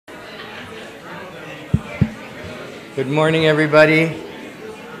Good morning, everybody.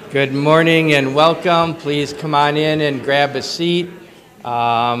 Good morning and welcome. Please come on in and grab a seat.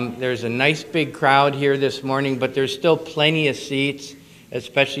 There's a nice big crowd here this morning, but there's still plenty of seats,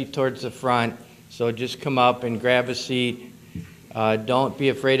 especially towards the front. So just come up and grab a seat. Don't be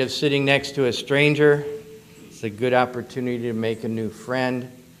afraid of sitting next to a stranger. It's a good opportunity to make a new friend.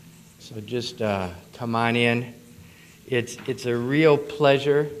 So just come on in. It's a real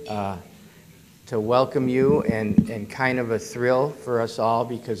pleasure to welcome you and kind of a thrill for us all,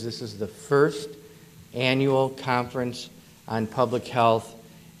 because this is the first annual conference on public health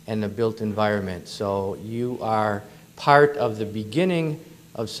and the built environment. So you are part of the beginning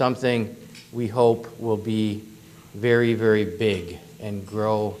of something we hope will be very, very big and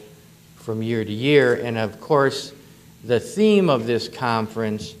grow from year to year. And of course, the theme of this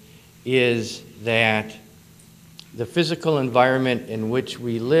conference is that the physical environment in which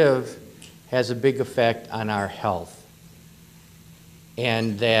we live has a big effect on our health,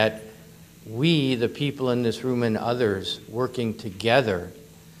 and that we, the people in this room and others working together,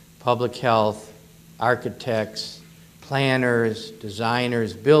 public health, architects, planners,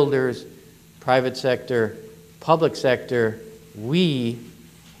 designers, builders, private sector, public sector, we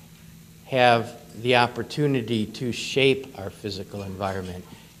have the opportunity to shape our physical environment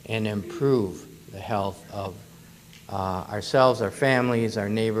and improve the health of ourselves, our families, our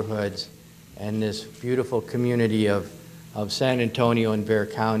neighborhoods, and this beautiful community of San Antonio and Bexar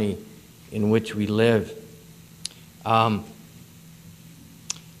County in which we live. How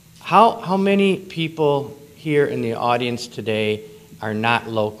many people here in the audience today are not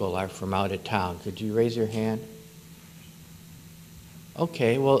local, are from out of town? Could you raise your hand?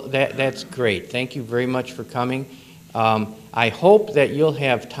 Okay, well, that's great. Thank you very much for coming. I hope that you'll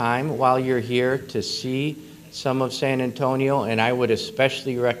have time while you're here to see some of San Antonio, and I would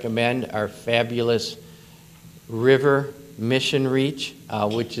especially recommend our fabulous river mission reach,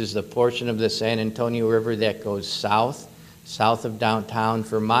 which is the portion of the San Antonio River that goes south of downtown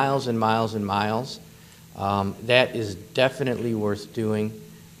for miles and miles and miles. That is definitely worth doing,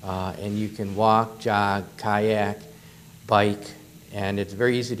 and you can walk, jog, kayak, bike, and it's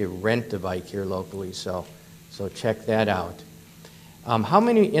very easy to rent a bike here locally, so check that out. How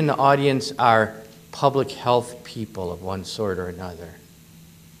many in the audience are public health people of one sort or another?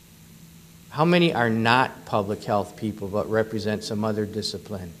 How many are not public health people but represent some other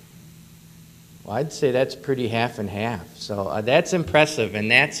discipline? Well, I'd say that's pretty half and half. So that's impressive,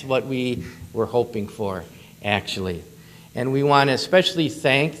 and that's what we were hoping for, actually. And we want to especially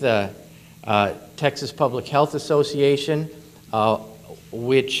thank the Texas Public Health Association,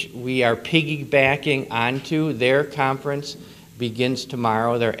 which we are piggybacking onto. Their conference begins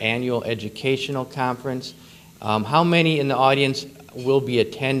tomorrow, their annual educational conference. How many in the audience will be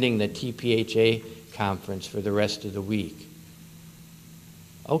attending the TPHA conference for the rest of the week?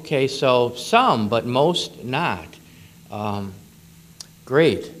 Okay, so some, but most not.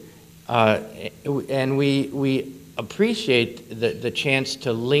 Great. And we appreciate the chance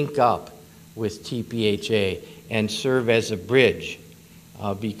to link up with TPHA and serve as a bridge,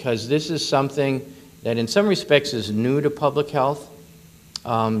 because this is something that in some respects is new to public health.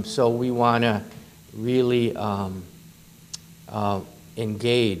 So we want to really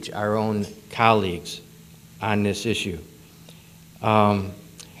engage our own colleagues on this issue. I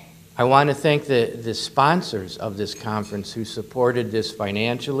want to thank the sponsors of this conference who supported this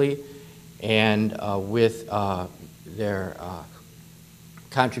financially and with their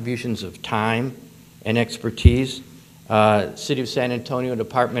contributions of time and expertise. City of San Antonio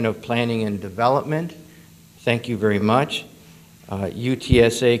Department of Planning and Development, thank you very much.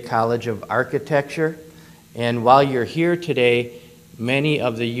 UTSA College of Architecture. And while you're here today, many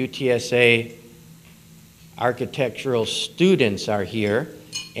of the UTSA architectural students are here,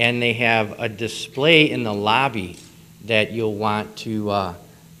 and they have a display in the lobby that you'll want to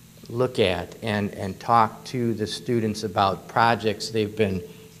look at and talk to the students about projects they've been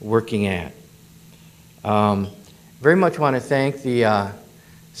working at. Very much want to thank the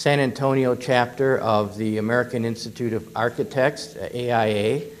San Antonio chapter of the American Institute of Architects,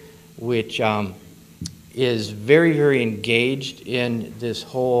 AIA, which is very, very engaged in this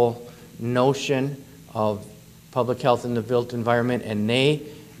whole notion of public health in the built environment, and they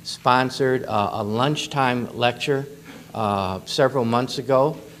sponsored a lunchtime lecture several months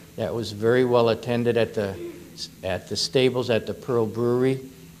ago that was very well attended at the stables at the Pearl Brewery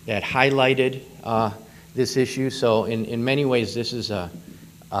that highlighted this issue. So in many ways, this is a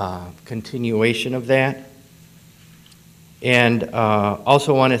continuation of that. And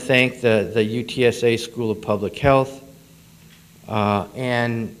also want to thank the UTSA School of Public Health,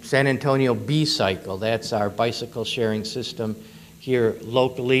 and San Antonio B-Cycle. That's our bicycle sharing system here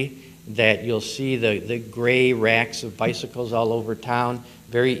locally, that you'll see the gray racks of bicycles all over town.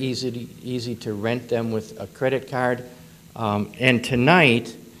 Very easy to rent them with a credit card. And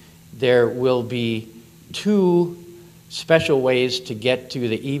tonight, there will be 2 special ways to get to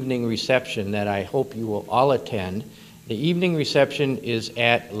the evening reception that I hope you will all attend. The evening reception is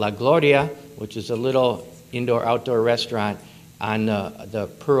at La Gloria, which is a little indoor-outdoor restaurant on the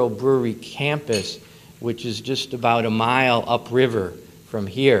Pearl Brewery campus, which is just about a mile upriver from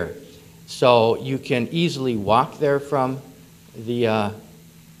here. So you can easily walk there from the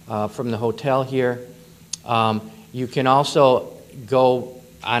hotel here. You can also go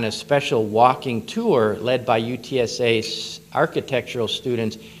on a special walking tour led by UTSA architectural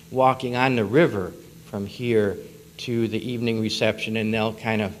students walking on the river from here to the evening reception, and they'll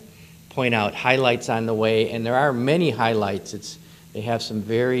kind of point out highlights on the way, and there are many highlights. They have some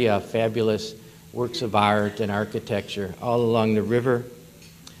very fabulous works of art and architecture all along the river.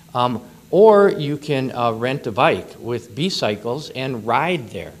 Or you can rent a bike with B-Cycles and ride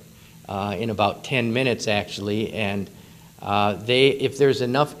there in about 10 minutes actually, and if there's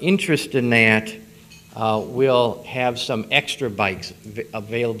enough interest in that, we'll have some extra bikes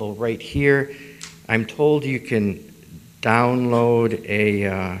available right here. I'm told you can download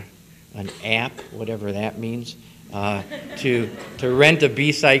an app, whatever that means, to rent a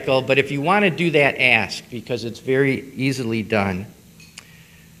B-Cycle. But if you want to do that, ask, because it's very easily done.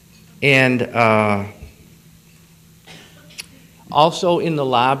 And also in the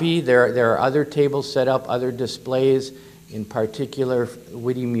lobby, there are other tables set up, other displays, in particular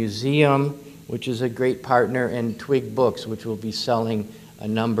Whitty Museum, which is a great partner, and Twig Books, which will be selling a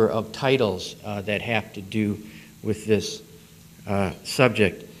number of titles that have to do with this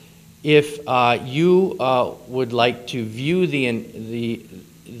subject. If you would like to view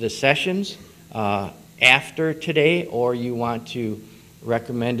the sessions after today, or you want to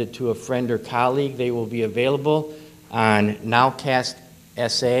recommend it to a friend or colleague, they will be available on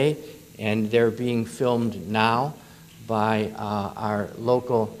NOWCastSA, and they're being filmed now by our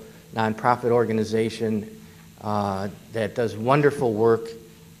local nonprofit organization that does wonderful work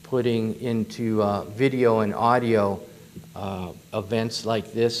putting into video and audio events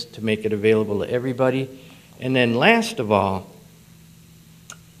like this to make it available to everybody. And then last of all,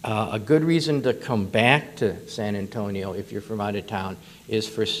 a good reason to come back to San Antonio if you're from out of town is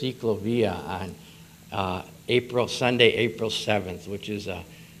for Ciclovia on Sunday, April 7th, which is a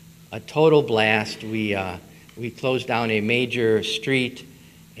total blast. We close down a major street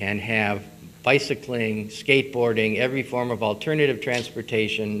and have bicycling, skateboarding, every form of alternative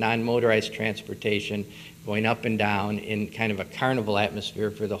transportation, non-motorized transportation, going up and down in kind of a carnival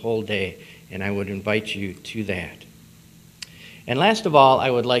atmosphere for the whole day, and I would invite you to that. And last of all, I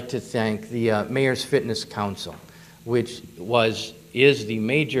would like to thank the Mayor's Fitness Council, which is the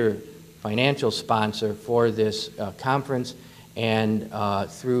major financial sponsor for this conference, and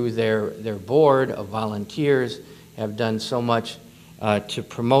through their board of volunteers have done so much to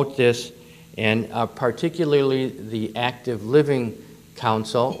promote this, and particularly the Active Living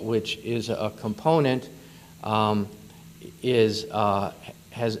Council, which is a component, has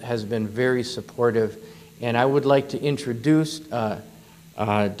been very supportive. And I would like to introduce Dr.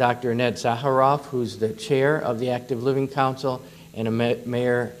 Ned Zaharoff, who's the chair of the Active Living Council and a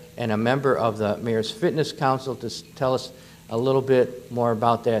member of the Mayor's Fitness Council, to tell us a little bit more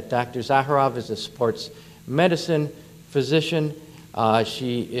about that. Dr. Zaharoff is a sports medicine physician.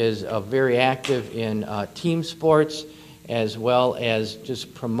 She is very active in team sports, as well as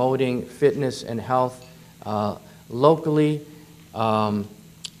just promoting fitness and health locally.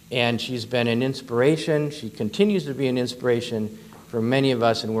 And she's been an inspiration. She continues to be an inspiration for many of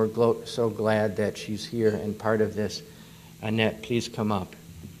us, and we're so glad that she's here and part of this. Annette, please come up.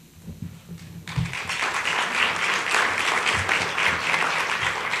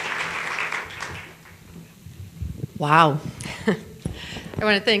 Wow. I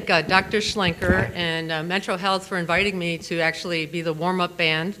want to thank Dr. Schlenker and Metro Health for inviting me to actually be the warm-up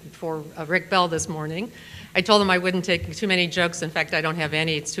band for Rick Bell this morning. I told them I wouldn't take too many jokes. In fact, I don't have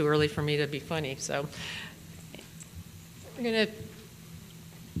any. It's too early for me to be funny. So we're going to...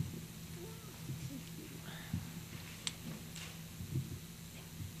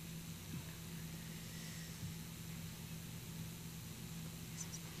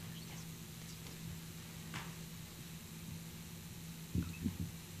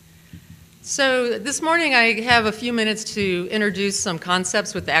 So this morning I have a few minutes to introduce some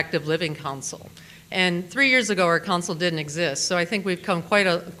concepts with the Active Living Council. And 3 years ago our council didn't exist, so I think we've come quite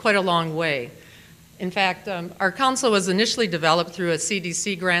a long way. In fact, our council was initially developed through a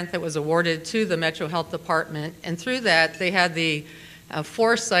CDC grant that was awarded to the Metro Health Department, and through that they had the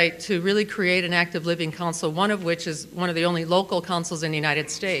foresight to really create an active living council, one of which is one of the only local councils in the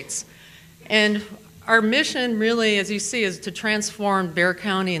United States. And our mission really, as you see, is to transform Bexar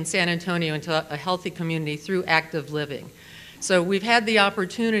County and San Antonio into a healthy community through active living. So we've had the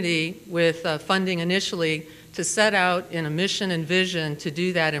opportunity with funding initially to set out in a mission and vision to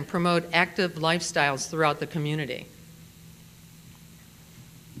do that and promote active lifestyles throughout the community.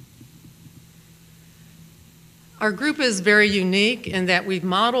 Our group is very unique in that we've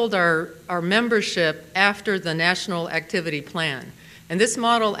modeled our membership after the National Activity Plan. And this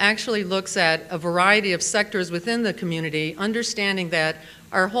model actually looks at a variety of sectors within the community, understanding that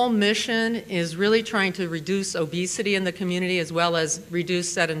our whole mission is really trying to reduce obesity in the community as well as reduce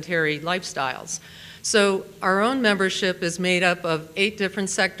sedentary lifestyles. So our own membership is made up of 8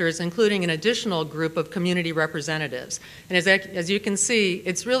 different sectors, including an additional group of community representatives. And as you can see,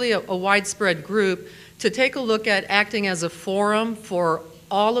 it's really a widespread group to take a look at acting as a forum for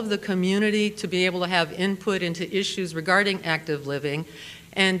all of the community to be able to have input into issues regarding active living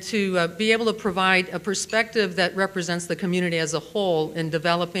and to be able to provide a perspective that represents the community as a whole in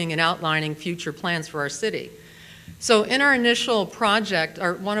developing and outlining future plans for our city. So in our initial project,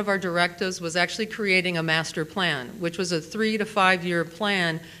 one of our directives was actually creating a master plan, which was a 3 to 5 year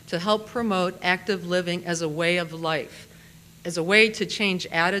plan to help promote active living as a way of life, as a way to change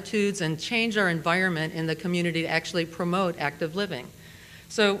attitudes and change our environment in the community to actually promote active living.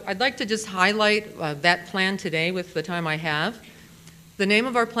 So I'd like to just highlight that plan today with the time I have. The name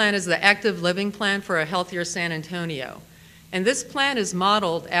of our plan is the Active Living Plan for a Healthier San Antonio. And this plan is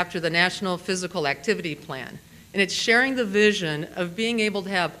modeled after the National Physical Activity Plan. And it's sharing the vision of being able to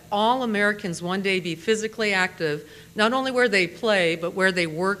have all Americans one day be physically active, not only where they play, but where they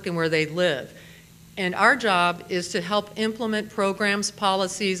work and where they live. And our job is to help implement programs,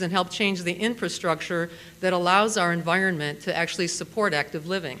 policies, and help change the infrastructure that allows our environment to actually support active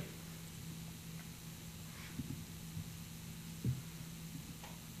living.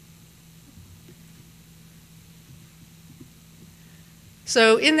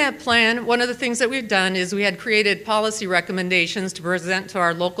 So in that plan, one of the things that we've done is we had created policy recommendations to present to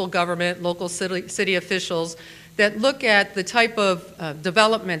our local government, local city officials that look at the type of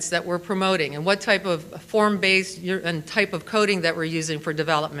developments that we're promoting and what type of form-based and type of coding that we're using for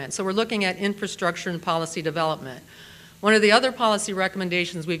development. So we're looking at infrastructure and policy development. One of the other policy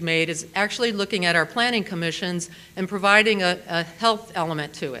recommendations we've made is actually looking at our planning commissions and providing a health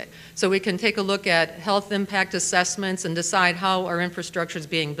element to it. So we can take a look at health impact assessments and decide how our infrastructure is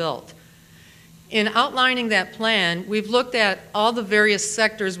being built. In outlining that plan, we've looked at all the various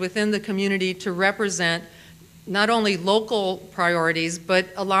sectors within the community to represent not only local priorities, but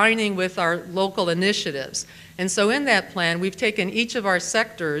aligning with our local initiatives. And so in that plan, we've taken each of our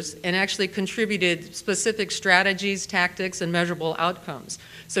sectors and actually contributed specific strategies, tactics, and measurable outcomes.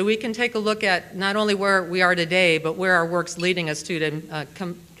 So we can take a look at not only where we are today, but where our work's leading us to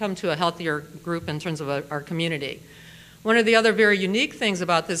come to a healthier group in terms of our community. One of the other very unique things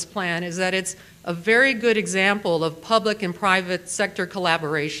about this plan is that it's a very good example of public and private sector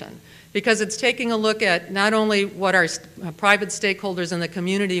collaboration, because it's taking a look at not only what our private stakeholders in the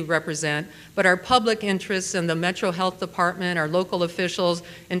community represent, but our public interests in the Metro Health Department, our local officials,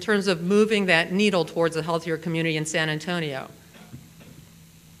 in terms of moving that needle towards a healthier community in San Antonio.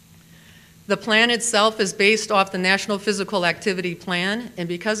 The plan itself is based off the National Physical Activity Plan, and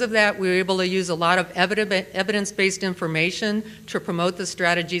because of that, we were able to use a lot of evidence-based information to promote the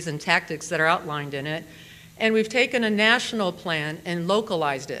strategies and tactics that are outlined in it. And we've taken a national plan and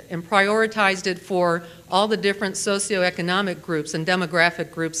localized it and prioritized it for all the different socioeconomic groups and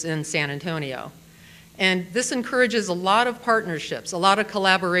demographic groups in San Antonio. And this encourages a lot of partnerships, a lot of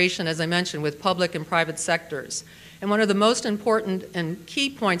collaboration, as I mentioned, with public and private sectors. And one of the most important and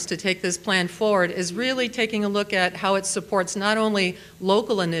key points to take this plan forward is really taking a look at how it supports not only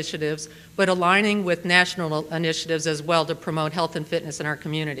local initiatives, but aligning with national initiatives as well to promote health and fitness in our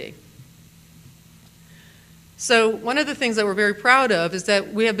community. So one of the things that we're very proud of is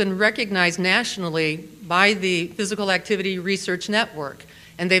that we have been recognized nationally by the Physical Activity Research Network.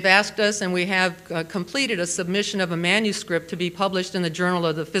 And they've asked us, and we have completed a submission of a manuscript to be published in the Journal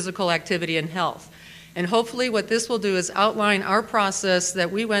of the Physical Activity and Health. And hopefully what this will do is outline our process that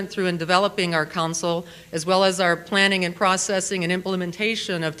we went through in developing our council, as well as our planning and processing and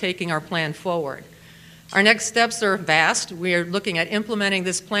implementation of taking our plan forward. Our next steps are vast. We are looking at implementing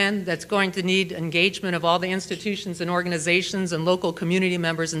this plan that's going to need engagement of all the institutions and organizations and local community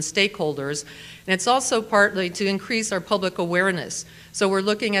members and stakeholders. And it's also partly to increase our public awareness. So we're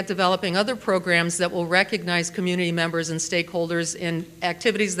looking at developing other programs that will recognize community members and stakeholders in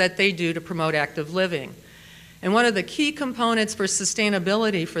activities that they do to promote active living. And one of the key components for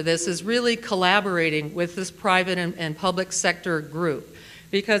sustainability for this is really collaborating with this private and public sector group,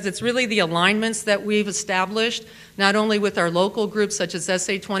 because it's really the alignments that we've established, not only with our local groups such as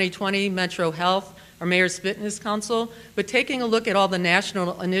SA 2020, Metro Health, our Mayor's Fitness Council, but taking a look at all the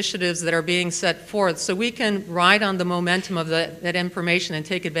national initiatives that are being set forth so we can ride on the momentum of that information and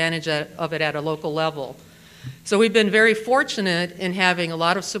take advantage of it at a local level. So we've been very fortunate in having a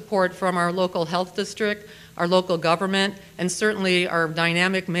lot of support from our local health district, our local government, and certainly our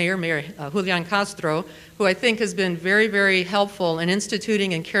dynamic mayor, Mayor Julian Castro, who I think has been very, very helpful in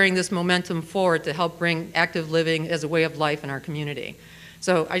instituting and carrying this momentum forward to help bring active living as a way of life in our community.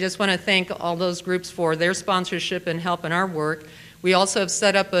 So I just want to thank all those groups for their sponsorship and help in our work. We also have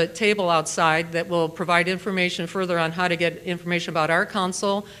set up a table outside that will provide information further on how to get information about our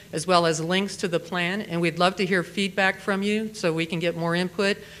council, as well as links to the plan, and we'd love to hear feedback from you so we can get more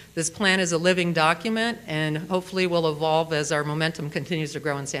input. This plan is a living document and hopefully will evolve as our momentum continues to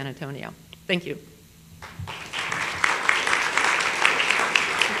grow in San Antonio. Thank you.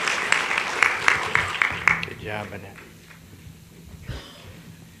 Good job, Annette.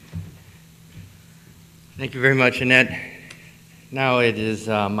 Thank you very much, Annette. Now it is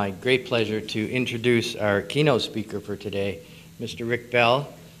my great pleasure to introduce our keynote speaker for today, Mr. Rick Bell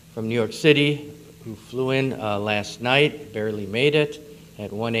from New York City, who flew in last night, barely made it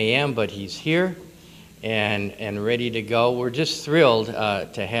at 1 a.m., but he's here and ready to go. We're just thrilled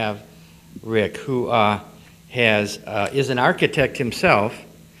to have Rick, who is an architect himself,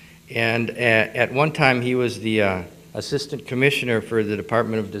 and at one time he was the assistant commissioner for the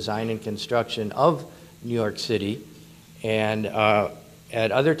Department of Design and Construction of New York City, and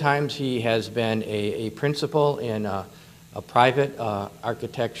at other times he has been a principal in a private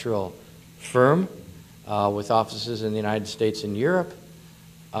architectural firm with offices in the United States and Europe.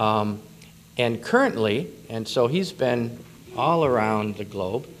 And currently, and so he's been all around the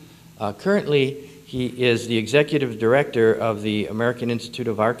globe, currently he is the executive director of the American Institute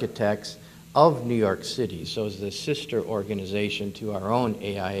of Architects of New York City, so it's the sister organization to our own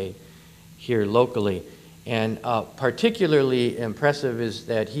AIA here locally. And particularly impressive is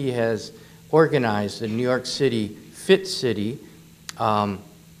that he has organized the New York City Fit City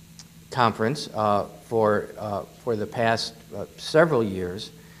conference for the past several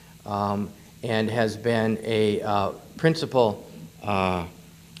years, and has been a principal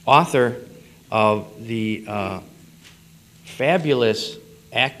author of the fabulous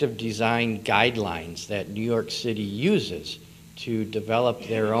active design guidelines that New York City uses to develop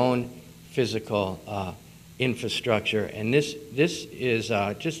their own physical infrastructure. And this is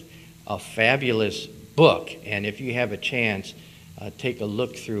just a fabulous book, and if you have a chance, take a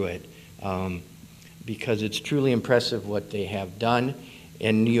look through it, because it's truly impressive what they have done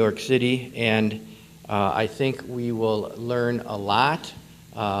in New York City, and I think we will learn a lot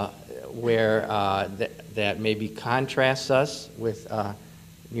where that maybe contrasts us with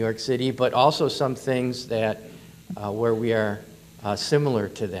New York City, but also some things that where we are similar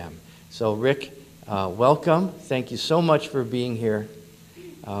to them. So Rick, welcome. Thank you so much for being here.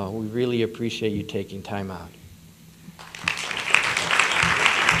 We really appreciate you taking time out.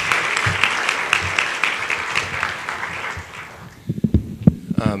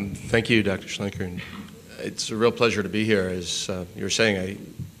 Thank you, Dr. Schlenker. It's a real pleasure to be here. As you were saying, I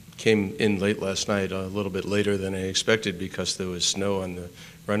came in late last night, a little bit later than I expected because there was snow on the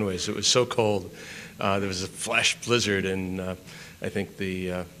runways. It was so cold. There was a flash blizzard, and I think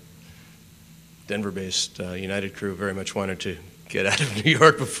the Denver-based United crew very much wanted to get out of New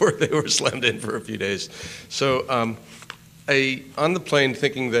York before they were slammed in for a few days. So on the plane,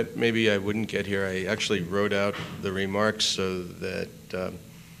 thinking that maybe I wouldn't get here, I actually wrote out the remarks so that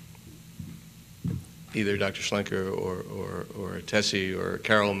either Dr. Schlenker or Tessie or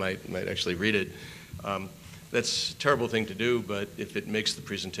Carol might actually read it. That's a terrible thing to do, but if it makes the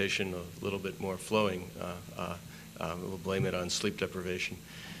presentation a little bit more flowing, we'll blame it on sleep deprivation.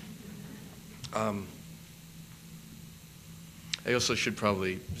 I also should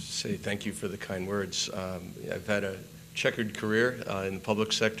probably say thank you for the kind words. I've had a checkered career in the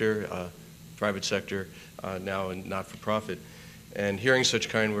public sector, private sector, now in not-for-profit. And hearing such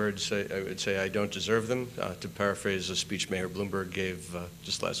kind words, I would say I don't deserve them, to paraphrase a speech Mayor Bloomberg gave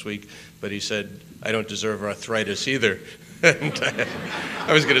just last week. But he said, I don't deserve arthritis either. And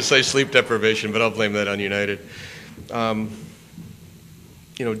I was going to say sleep deprivation, but I'll blame that on United. You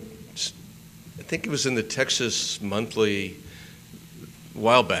know, I think it was in the Texas Monthly a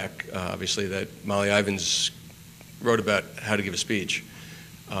while back, obviously, that Molly Ivins wrote about how to give a speech.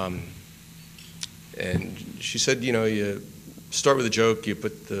 And she said, you know, you start with a joke, you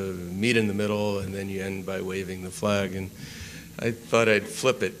put the meat in the middle, and then you end by waving the flag. And I thought I'd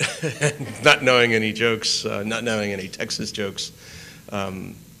flip it, not knowing any jokes, not knowing any Texas jokes,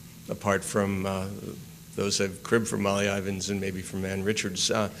 apart from those I've cribbed from Molly Ivins and maybe from Ann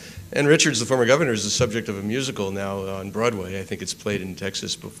Richards. Ann Richards, the former governor, is the subject of a musical now on Broadway. I think it's played in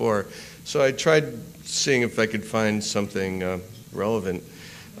Texas before. So I tried seeing if I could find something relevant.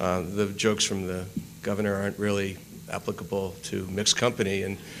 The jokes from the governor aren't really applicable to mixed company.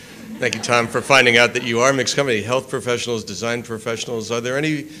 And thank you, Tom, for finding out that you are mixed company. Health professionals, design professionals. Are there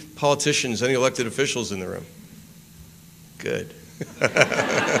any politicians, any elected officials in the room? Good.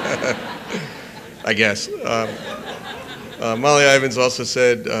 I guess. Molly Ivins also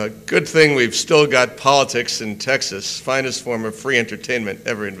said, good thing we've still got politics in Texas, finest form of free entertainment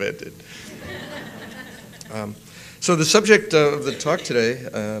ever invented. So the subject of the talk today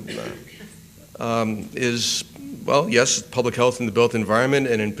is, well, yes, public health in the built environment,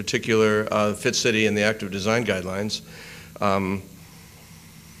 and in particular, Fit City and the active design guidelines.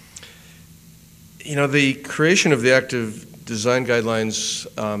 You know, the creation of the active design guidelines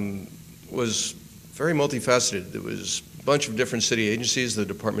was very multifaceted. There was a bunch of different city agencies, the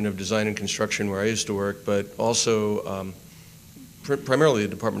Department of Design and Construction where I used to work, but also primarily the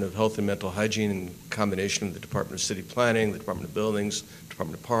Department of Health and Mental Hygiene in combination with the Department of City Planning, the Department of Buildings,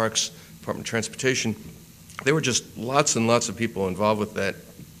 Department of Parks, Department of Transportation. There were just lots and lots of people involved with that.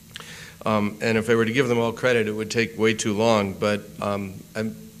 And if I were to give them all credit, it would take way too long, but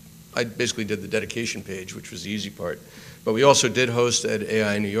I basically did the dedication page, which was the easy part. But we also did host at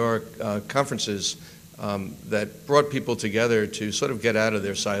AI New York conferences that brought people together to sort of get out of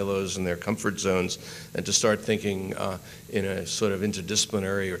their silos and their comfort zones and to start thinking in a sort of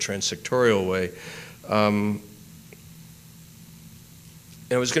interdisciplinary or transsectorial way. And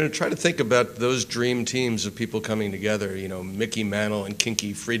I was going to try to think about those dream teams of people coming together, you know, Mickey Mantle and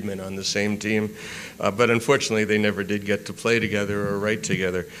Kinky Friedman on the same team, but unfortunately they never did get to play together or write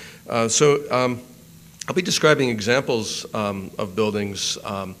together. So I'll be describing examples of buildings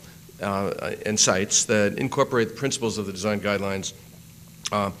and sites that incorporate the principles of the design guidelines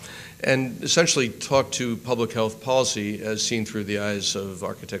and essentially talk to public health policy as seen through the eyes of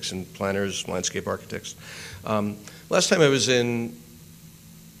architects and planners, landscape architects. Last time I was in,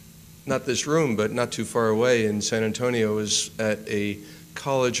 not this room, but not too far away in San Antonio, was at a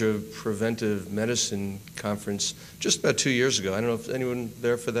College of Preventive Medicine conference just about 2 years ago. I don't know if anyone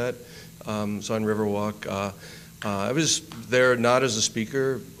there for that. It was on Riverwalk. I was there not as a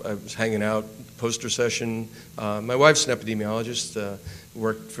speaker. I was hanging out, poster session. My wife's an epidemiologist,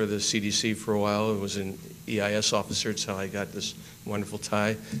 worked for the CDC for a while, and was an EIS officer. It's how I got this wonderful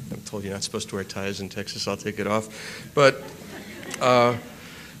tie. I'm told you're not supposed to wear ties in Texas. I'll take it off. But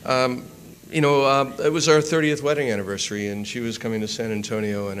you know, it was our 30th wedding anniversary, and she was coming to San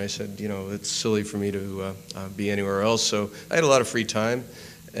Antonio, and I said, you know, it's silly for me to be anywhere else. So I had a lot of free time,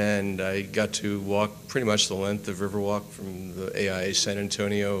 and I got to walk pretty much the length of Riverwalk from the AIA San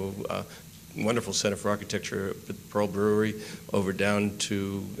Antonio, wonderful Center for Architecture at the Pearl Brewery, over down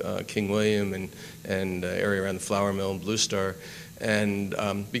to King William and area around the Flour Mill and Blue Star. And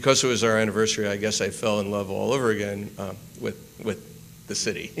because it was our anniversary, I guess I fell in love all over again with the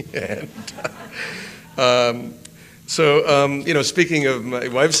city. And so, you know, speaking of my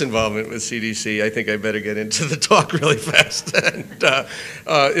wife's involvement with CDC, I think I better get into the talk really fast. And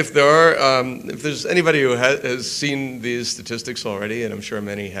if there's anybody who has seen these statistics already, and I'm sure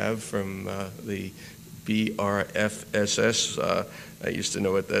many have from the BRFSS, I used to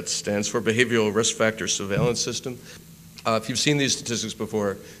know what that stands for, Behavioral Risk Factor Surveillance System. If you've seen these statistics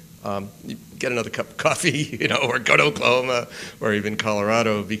before, you get another cup of coffee, you know, or go to Oklahoma or even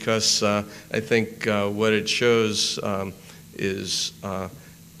Colorado, because I think what it shows is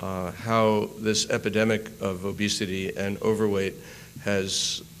how this epidemic of obesity and overweight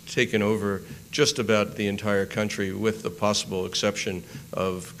has taken over just about the entire country, with the possible exception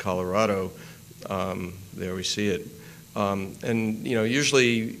of Colorado. There we see it. And you know,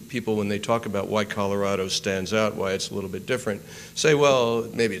 usually people, when they talk about why Colorado stands out, why it's a little bit different, say, well,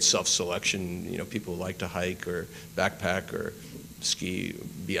 maybe it's self-selection. You know, people like to hike or backpack or ski,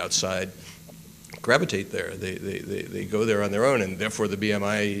 be outside, gravitate there. They go there on their own, and therefore the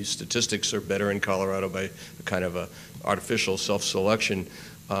BMI statistics are better in Colorado by a kind of a artificial self-selection.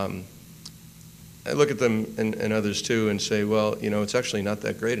 I look at them and others too and say, well, it's actually not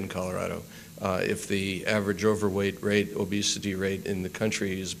that great in Colorado. If the average overweight rate, obesity rate in the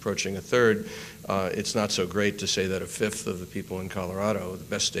country is approaching a third, it's not so great to say that a fifth of the people in Colorado, the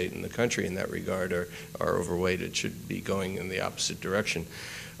best state in the country in that regard, are overweight. It should be going in the opposite direction.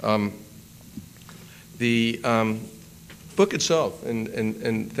 The book itself,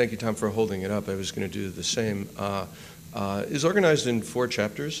 and thank you, Tom, for holding it up. I was going to do the same. Is organized in 4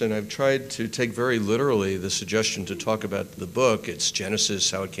 chapters, and I've tried to take very literally the suggestion to talk about the book, its genesis,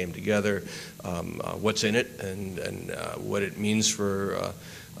 how it came together, what's in it, and what it means for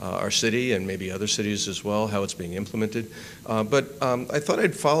our city and maybe other cities as well, how it's being implemented. But I thought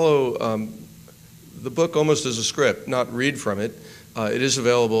I'd follow the book almost as a script, not read from it. It is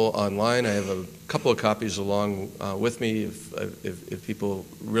available online. I have a couple of copies along with me if people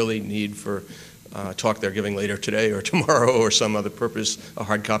really need for talk they're giving later today or tomorrow or some other purpose, a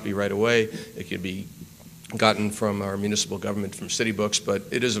hard copy right away. It could be gotten from our municipal government, from City Books, but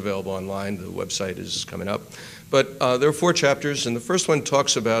it is available online. The website is coming up. But there are 4 chapters, and the first one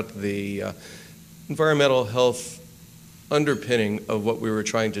talks about the environmental health underpinning of what we were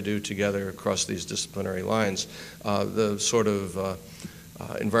trying to do together across these disciplinary lines, the sort of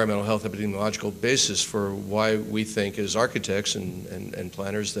environmental health epidemiological basis for why we think as architects and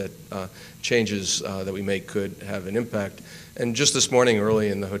planners that changes that we make could have an impact. And just this morning early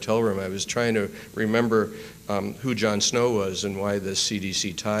in the hotel room, I was trying to remember who John Snow was and why the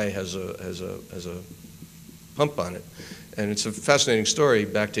CDC tie has a pump on it. And it's a fascinating story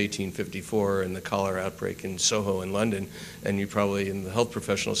back to 1854 and the cholera outbreak in Soho in London. And you probably, in the health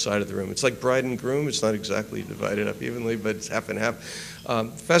professional side of the room, it's like bride and groom. It's not exactly divided up evenly, but it's half and half.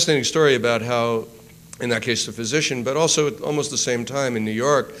 Fascinating story about how, in that case, the physician, but also at almost the same time in New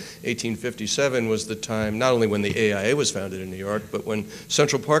York, 1857 was the time, not only when the AIA was founded in New York, but when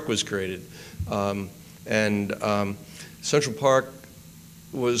Central Park was created. Central Park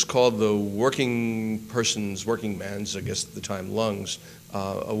was called the working man's, I guess at the time, lungs,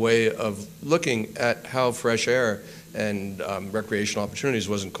 a way of looking at how fresh air and recreational opportunities,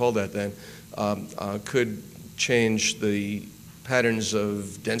 wasn't called that then, could change the patterns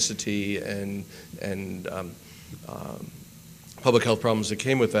of density and public health problems that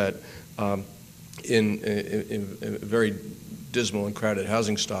came with that in a very dismal and crowded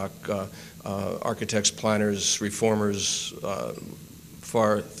housing stock. Architects, planners, reformers,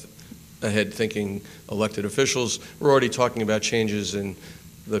 far ahead thinking elected officials were already talking about changes in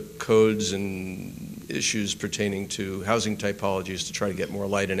the codes and issues pertaining to housing typologies to try to get more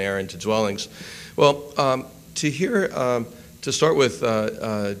light and air into dwellings. Well, to start with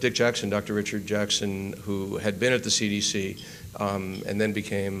Dick Jackson, Dr. Richard Jackson, who had been at the CDC and then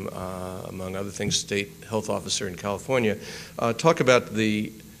became, among other things, state health officer in California, talk about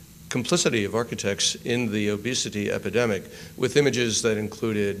the complicity of architects in the obesity epidemic with images that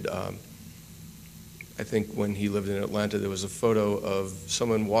included, I think when he lived in Atlanta, there was a photo of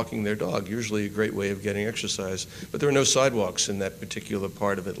someone walking their dog, usually a great way of getting exercise, but there were no sidewalks in that particular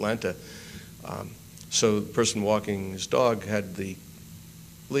part of Atlanta. So the person walking his dog had the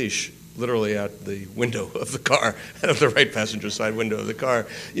leash literally out the window of the car, out of the right passenger side window of the car.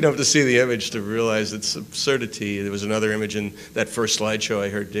 You don't have to see the image to realize its absurdity. There was another image in that first slideshow I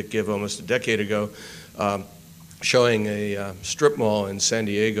heard Dick give almost a decade ago, showing a strip mall in San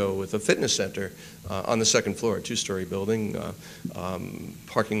Diego with a fitness center on the second floor, a 2-story building,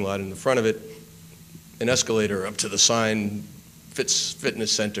 parking lot in the front of it, an escalator up to the sign,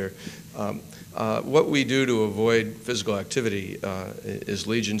 Fitness Center. What we do to avoid physical activity is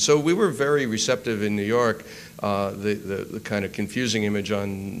legion. So we were very receptive in New York. The kind of confusing image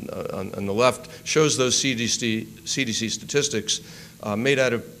on the left shows those CDC statistics made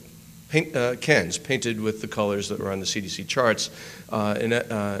out of cans painted with the colors that were on the CDC charts. In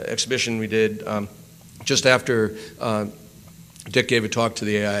an exhibition we did just after Dick gave a talk to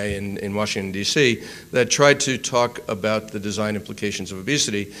the AIA in Washington, D.C., that tried to talk about the design implications of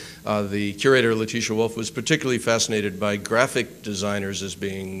obesity. The curator, Letitia Wolf, was particularly fascinated by graphic designers as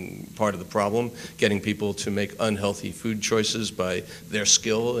being part of the problem, getting people to make unhealthy food choices by their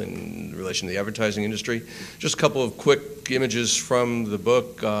skill in relation to the advertising industry. Just a couple of quick images from the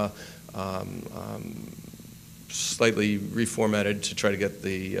book, slightly reformatted to try to get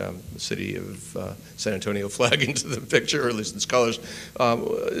the city of San Antonio flag into the picture, or at least its colors.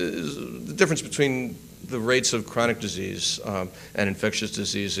 The difference between the rates of chronic disease and infectious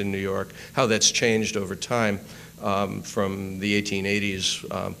disease in New York, how that's changed over time from the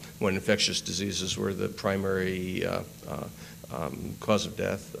 1880s when infectious diseases were the primary cause of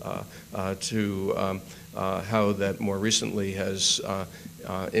death to how that more recently has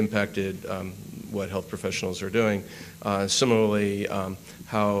impacted what health professionals are doing. Similarly,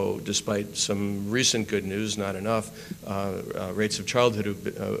 how despite some recent good news, not enough, rates of childhood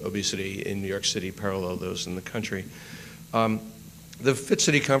obesity in New York City parallel those in the country. The Fit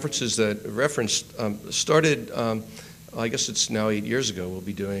City conferences that referenced started, I guess it's now 8 years ago. We'll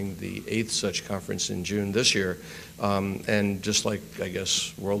be doing the 8th such conference in June this year. And just like, I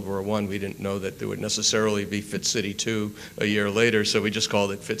guess, World War I, we didn't know that there would necessarily be Fit City 2 a year later, so we just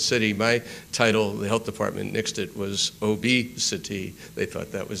called it Fit City. My title, the health department nixed it, was obesity. They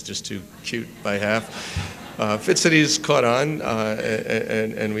thought that was just too cute by half. Fit City's caught on,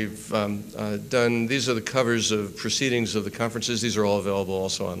 and we've done, these are the covers of proceedings of the conferences. These are all available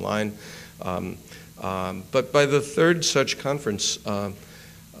also online. But by the 3rd such conference,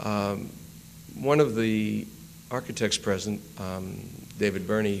 one of the architects present, David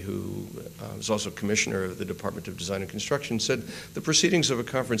Burney, who is also commissioner of the Department of Design and Construction, said the proceedings of a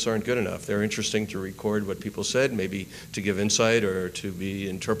conference aren't good enough. They're interesting to record what people said, maybe to give insight or to be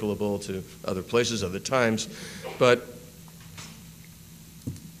interpretable to other places, other times, but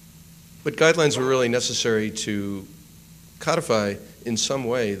guidelines were really necessary to codify in some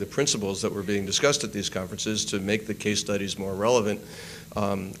way the principles that were being discussed at these conferences to make the case studies more relevant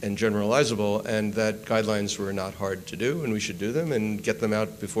and generalizable, and that guidelines were not hard to do, and we should do them and get them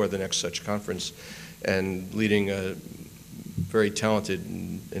out before the next such conference. And leading a very talented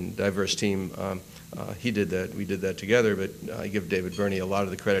and diverse team, he did that. We did that together, but I give David Burney a lot of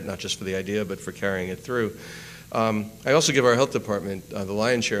the credit, not just for the idea, but for carrying it through. I also give our health department the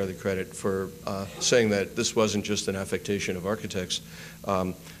lion's share of the credit for saying that this wasn't just an affectation of architects.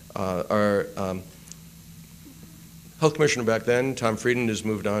 Our health commissioner back then, Tom Frieden, has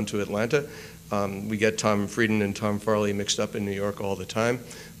moved on to Atlanta. We get Tom Frieden and Tom Farley mixed up in New York all the time,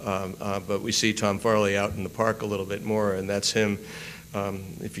 but we see Tom Farley out in the park a little bit more, and that's him.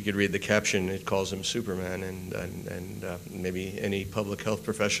 If you could read the caption, it calls him Superman, and maybe any public health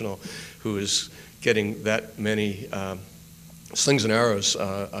professional who is getting that many slings and arrows.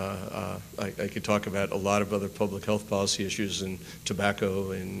 I could talk about a lot of other public health policy issues in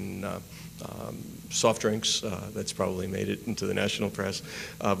tobacco and soft drinks. That's probably made it into the national press,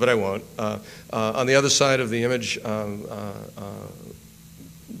 but I won't. On the other side of the image,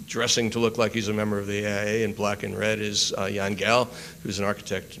 dressing to look like he's a member of the AIA in black and red is Jan Gal, who's an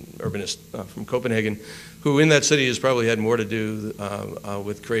architect and urbanist from Copenhagen, who in that city has probably had more to do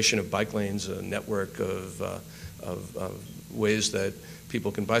with creation of bike lanes, a network of ways that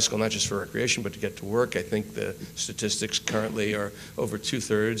people can bicycle, not just for recreation, but to get to work. I think the statistics currently are over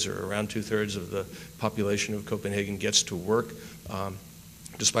 2/3 or around 2/3 of the population of Copenhagen gets to work,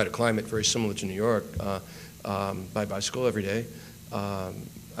 despite a climate very similar to New York, by bicycle every day.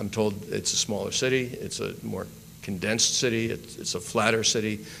 I'm told it's a smaller city, it's a more condensed city, it's a flatter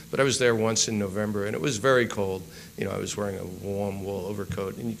city, but I was there once in November and it was very cold. You know, I was wearing a warm wool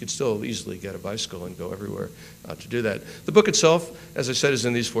overcoat, and you could still easily get a bicycle and go everywhere to do that. The book itself, as I said, is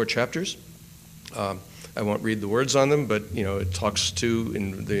in these 4 chapters. I won't read the words on them, but you know, it talks to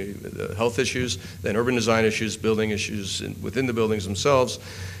in the health issues, then urban design issues, building issues within the buildings themselves,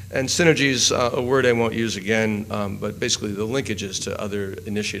 and synergies, a word I won't use again, but basically the linkages to other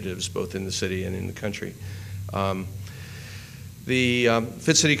initiatives both in the city and in the country. The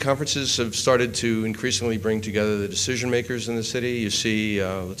Fit City conferences have started to increasingly bring together the decision makers in the city. You see,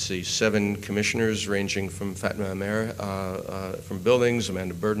 let's see, 7 commissioners ranging from Fatma Amer from buildings,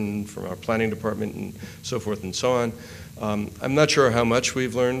 Amanda Burden from our planning department, and so forth and so on. I'm not sure how much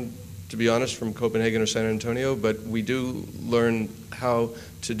we've learned, to be honest, from Copenhagen or San Antonio, but we do learn how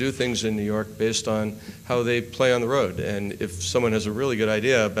to do things in New York based on how they play on the road. And if someone has a really good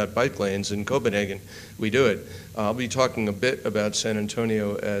idea about bike lanes in Copenhagen, we do it. I'll be talking a bit about San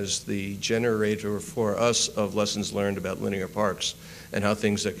Antonio as the generator for us of lessons learned about linear parks and how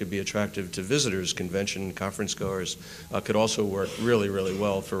things that could be attractive to visitors, convention, conference goers, could also work really, really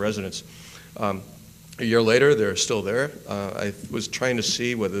well for residents. A year later, they're still there. I was trying to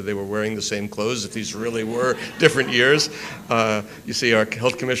see whether they were wearing the same clothes, if these really were different years. You see our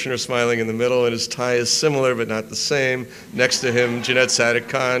health commissioner smiling in the middle, and his tie is similar but not the same. Next to him, Jeanette Sadik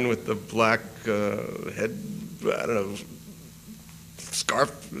Khan with the black head, I don't know,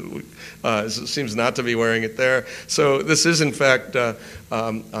 scarf. Seems not to be wearing it there. So this is, in fact,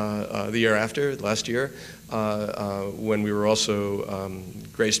 the year after, last year, when we were also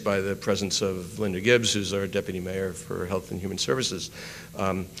graced by the presence of Linda Gibbs, who's our Deputy Mayor for Health and Human Services.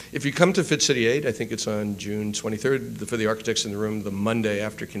 If you come to Fit City 8, I think it's on June 23rd, for the architects in the room, the Monday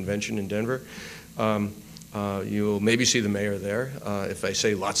after convention in Denver, You'll maybe see the mayor there. If I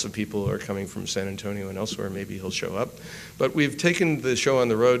say lots of people are coming from San Antonio and elsewhere, maybe he'll show up. But we've taken the show on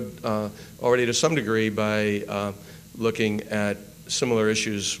the road already to some degree by looking at similar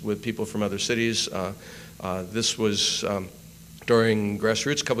issues with people from other cities. This was during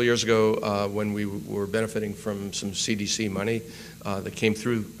Grassroots a couple of years ago when we were benefiting from some CDC money that came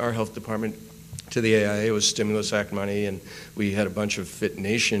through our health department to the AIA. It was Stimulus Act money, and we had a bunch of Fit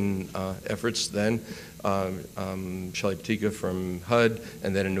Nation efforts then. Shelley Patika from HUD,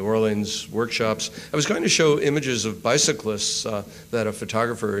 and then in New Orleans, workshops. I was going to show images of bicyclists that a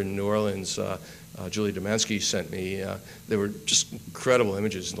photographer in New Orleans, Julie Domansky, sent me. They were just incredible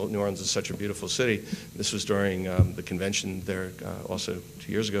images. New Orleans is such a beautiful city. This was during the convention there also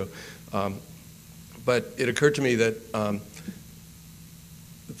 2 years ago. But it occurred to me that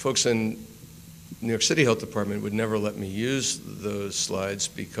folks in New York City Health Department would never let me use those slides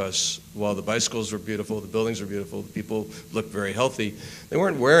because while the bicycles were beautiful, the buildings were beautiful, the people looked very healthy, they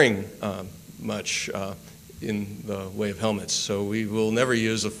weren't wearing much in the way of helmets. So we will never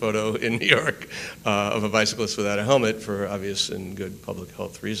use a photo in New York of a bicyclist without a helmet for obvious and good public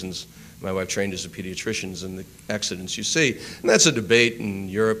health reasons. My wife trained as a pediatrician, and the accidents you see. And that's a debate in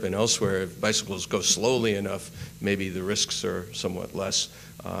Europe and elsewhere. If bicycles go slowly enough, maybe the risks are somewhat less,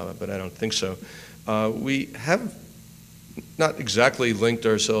 but I don't think so. We have not exactly linked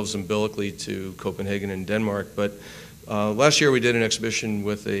ourselves umbilically to Copenhagen and Denmark, but last year we did an exhibition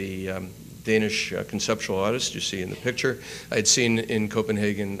with a Danish conceptual artist you see in the picture. I had seen in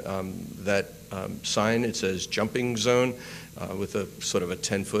Copenhagen that sign. It says jumping zone with a sort of a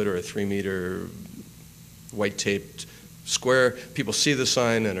 10-foot or a 3-meter white-taped square. People see the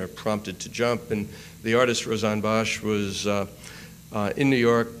sign and are prompted to jump. And the artist, Rosanne Bosch, was in New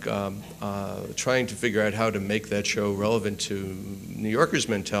York trying to figure out how to make that show relevant to New Yorkers'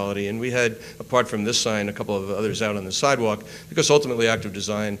 mentality. And we had, apart from this sign, a couple of others out on the sidewalk, because ultimately active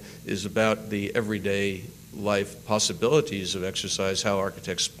design is about the everyday life possibilities of exercise, how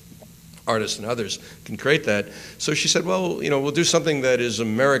architects, artists, and others can create that. So she said, well, we'll do something that is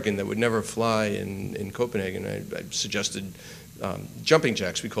American, that would never fly in Copenhagen. I suggested jumping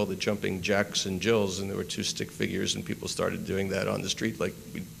jacks. We called it jumping jacks and Jills, and there were 2 stick figures, and people started doing that on the street like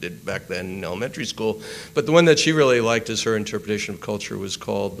we did back then in elementary school. But the one that she really liked as her interpretation of culture was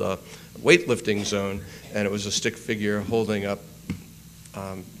called weightlifting zone, and it was a stick figure holding up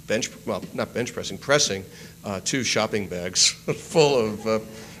pressing 2 shopping bags full of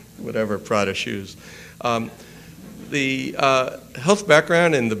whatever Prada shoes. The health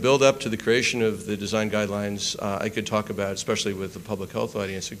background and the build-up to the creation of the design guidelines I could talk about, especially with the public health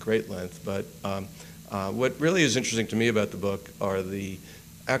audience, at great length. But what really is interesting to me about the book are the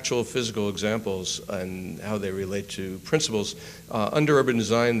actual physical examples and how they relate to principles. Under urban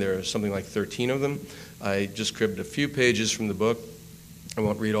design, there are something like 13 of them. I just cribbed a few pages from the book. I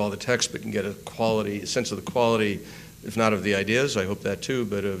won't read all the text, but can get a sense of the quality, if not of the ideas, I hope that too,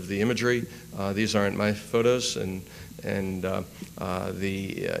 but of the imagery. These aren't my photos, and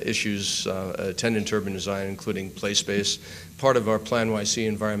the issues attendant to urban design, including play space. Part of our Plan YC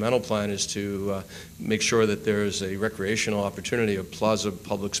environmental plan is to make sure that there is a recreational opportunity, a plaza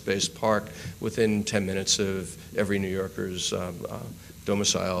public space park within 10 minutes of every New Yorker's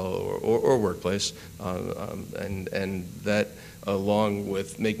domicile or workplace, and that, along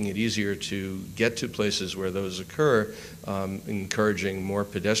with making it easier to get to places where those occur, encouraging more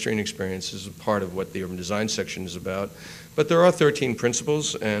pedestrian experiences, is part of what the urban design section is about. But there are 13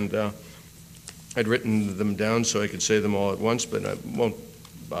 principles, and I'd written them down so I could say them all at once, but I won't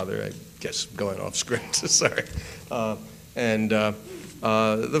bother, I guess, going off script. Sorry. The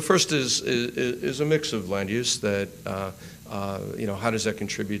first is a mix of land use that how does that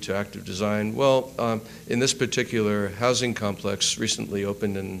contribute to active design? Well, in this particular housing complex recently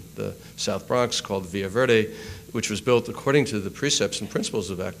opened in the South Bronx called Via Verde, which was built according to the precepts and principles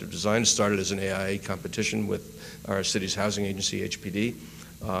of active design, started as an AIA competition with our city's housing agency, HPD.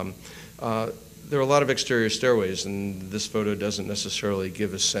 There are a lot of exterior stairways, and this photo doesn't necessarily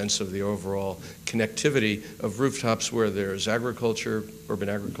give a sense of the overall connectivity of rooftops where there's agriculture, urban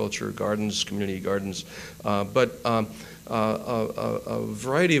agriculture, gardens, community gardens, but a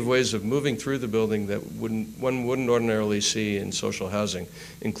variety of ways of moving through the building that one wouldn't ordinarily see in social housing,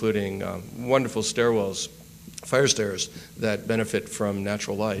 including wonderful stairwells, fire stairs that benefit from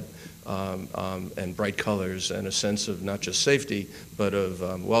natural light and bright colors and a sense of not just safety, but of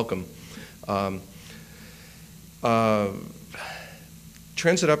welcome.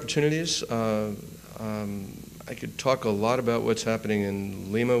 Transit opportunities. I could talk a lot about what's happening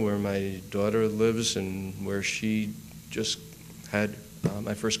in Lima, where my daughter lives and where she just had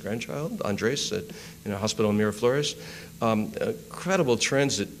my first grandchild, Andres, in a hospital in Miraflores. Incredible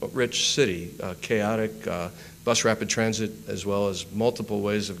transit-rich city, chaotic, bus rapid transit, as well as multiple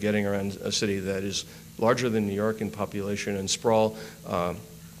ways of getting around a city that is larger than New York in population and sprawl.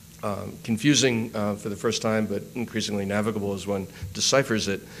 Confusing for the first time, but increasingly navigable as one deciphers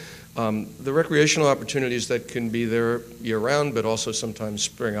it. The recreational opportunities that can be there year-round, but also sometimes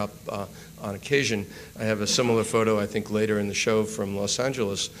spring up on occasion. I have a similar photo, I think, later in the show from Los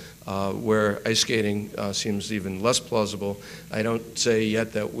Angeles, where ice skating seems even less plausible. I don't say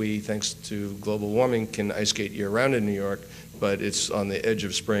yet that we, thanks to global warming, can ice skate year-round in New York, but it's on the edge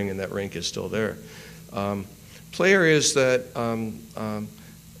of spring and that rink is still there. Play areas that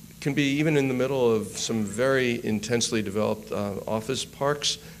can be even in the middle of some very intensely developed office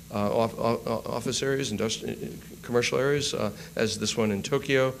parks, office areas, commercial areas, as this one in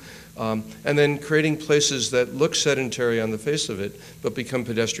Tokyo, and then creating places that look sedentary on the face of it, but become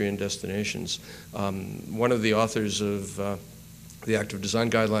pedestrian destinations. One of the authors of the Active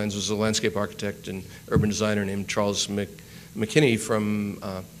Design Guidelines was a landscape architect and urban designer named Charles McKinney,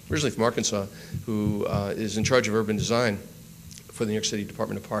 originally from Arkansas, who is in charge of urban design for the New York City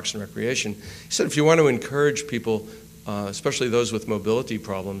Department of Parks and Recreation. He said if you want to encourage people, especially those with mobility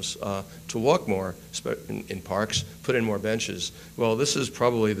problems, to walk more in parks, put in more benches. Well, this is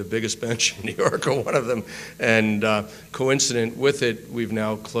probably the biggest bench in New York, or one of them, and coincident with it, we've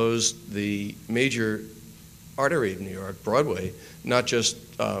now closed the major artery of New York, Broadway, not just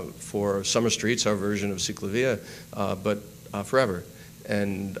for summer streets, our version of Ciclovia, but forever.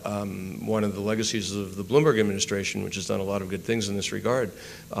 And one of the legacies of the Bloomberg administration, which has done a lot of good things in this regard,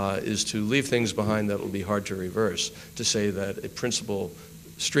 is to leave things behind that will be hard to reverse. To say that a principal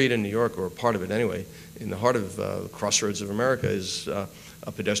street in New York, or a part of it anyway, in the heart of the crossroads of America, is a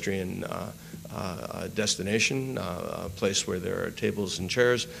pedestrian destination, a place where there are tables and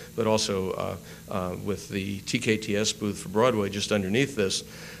chairs, but also with the TKTS booth for Broadway just underneath this.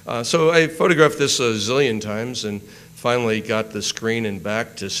 So I photographed this a zillion times and finally got the screen and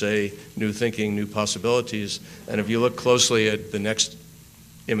back to say new thinking, new possibilities. And if you look closely at the next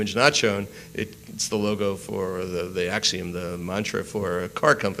image not shown, it's the logo for the axiom, the mantra for a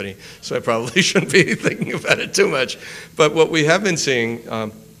car company. So I probably shouldn't be thinking about it too much. But what we have been seeing,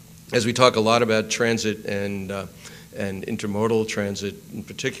 as we talk a lot about transit and intermodal transit in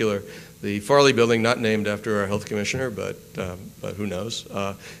particular, the Farley Building, not named after our health commissioner, but who knows,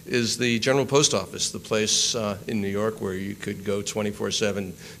 is the General Post Office, the place in New York where you could go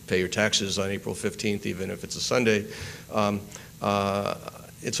 24/7, pay your taxes on April 15th, even if it's a Sunday.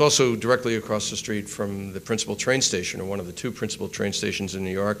 It's also directly across the street from the principal train station, or one of the two principal train stations in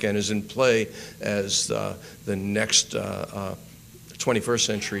New York, and is in play as the next 21st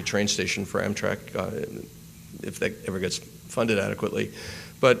century train station for Amtrak, if that ever gets funded adequately.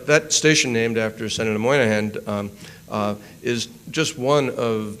 But that station, named after Senator Moynihan, is just one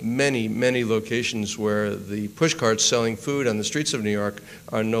of many, many locations where the pushcarts selling food on the streets of New York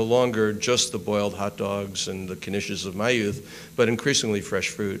are no longer just the boiled hot dogs and the knishes of my youth, but increasingly fresh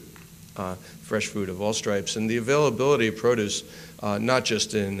fruit of all stripes. And the availability of produce, not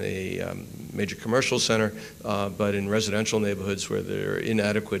just in a major commercial center, but in residential neighborhoods where there are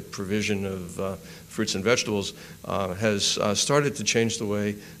inadequate provision of fruits and vegetables, has started to change the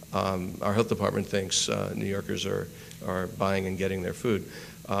way our health department thinks New Yorkers are buying and getting their food.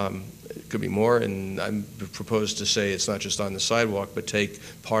 It could be more, and I propose to say it's not just on the sidewalk, but take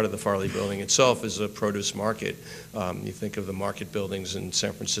part of the Farley Building itself as a produce market. You think of the market buildings in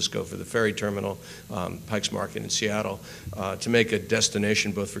San Francisco for the ferry terminal, Pike's Market in Seattle, to make a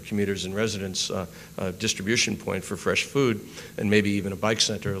destination both for commuters and residents, a distribution point for fresh food, and maybe even a bike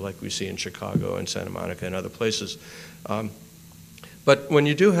center like we see in Chicago and Santa Monica and other places. But when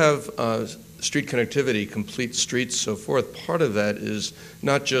you do have street connectivity, complete streets, so forth, part of that is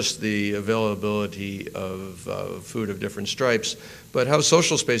not just the availability of food of different stripes, but how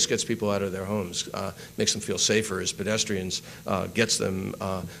social space gets people out of their homes, makes them feel safer as pedestrians, gets them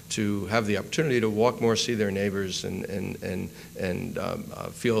to have the opportunity to walk more, see their neighbors, and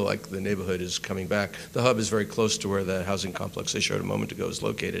feel like the neighborhood is coming back. The hub is very close to where the housing complex they showed a moment ago is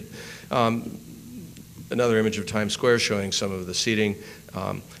located. Another image of Times Square showing some of the seating.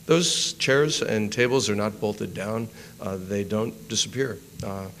 Those chairs and tables are not bolted down. They don't disappear.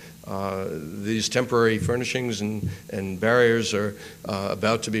 These temporary furnishings and barriers are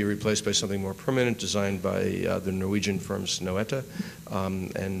about to be replaced by something more permanent, designed by the Norwegian firm Snohetta,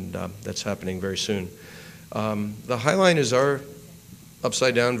 and that's happening very soon. The High Line is our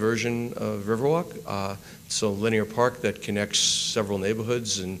upside-down version of Riverwalk. It's a linear park that connects several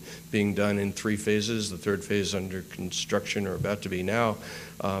neighborhoods and being done in 3 phases, the 3rd phase under construction or about to be now.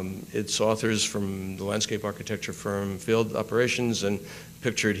 Its authors from the landscape architecture firm Field Operations, and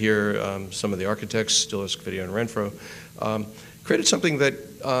pictured here some of the architects, Stiller, Scavidio, and Renfro, created something that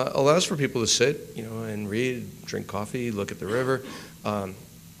allows for people to sit, and read, drink coffee, look at the river,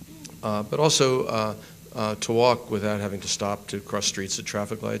 but also to walk without having to stop to cross streets at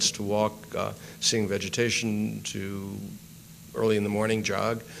traffic lights, to walk, seeing vegetation, to early in the morning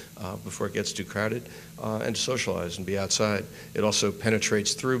jog before it gets too crowded, and to socialize and be outside. It also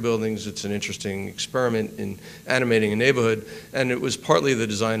penetrates through buildings. It's an interesting experiment in animating a neighborhood, and it was partly the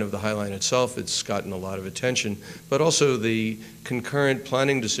design of the High Line itself. It's gotten a lot of attention, but also the concurrent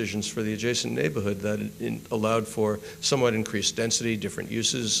planning decisions for the adjacent neighborhood that allowed for somewhat increased density, different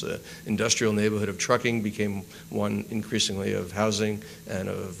uses. Industrial neighborhood of trucking became one increasingly of housing and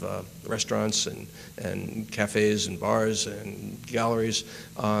of restaurants and cafes and bars and galleries.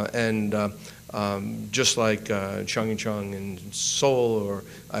 Just like Chongqing in Seoul, or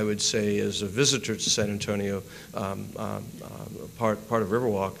I would say as a visitor to San Antonio, part of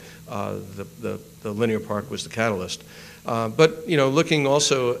Riverwalk, the linear park was the catalyst. But looking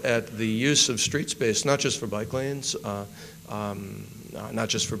also at the use of street space, not just for bike lanes, not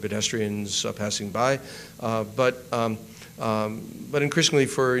just for pedestrians passing by, but increasingly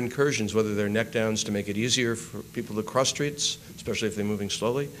for incursions, whether they're neck downs to make it easier for people to cross streets, especially if they're moving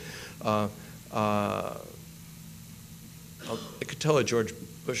slowly. I could tell a George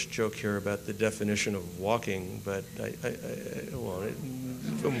Bush joke here about the definition of walking, but I won't.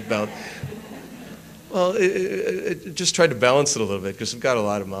 Just tried to balance it a little bit because I've got a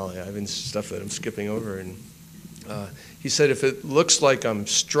lot of Molly. I have stuff that I'm skipping over. And he said, if it looks like I'm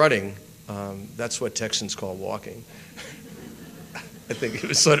strutting, that's what Texans call walking. I think it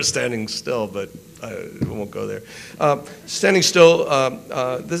was sort of standing still, but I won't go there. Standing still,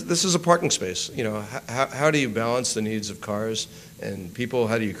 this is a parking space. How do you balance the needs of cars and people?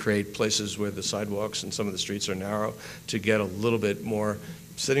 How do you create places where the sidewalks and some of the streets are narrow to get a little bit more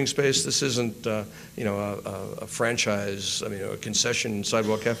sitting space? This isn't, a franchise, a concession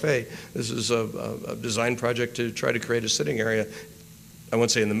sidewalk cafe. This is a design project to try to create a sitting area, I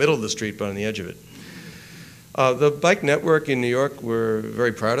won't say in the middle of the street, but on the edge of it. The bike network in New York we're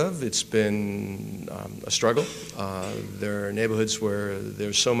very proud of. It's been a struggle. There are neighborhoods where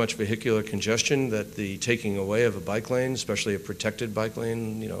there's so much vehicular congestion that the taking away of a bike lane, especially a protected bike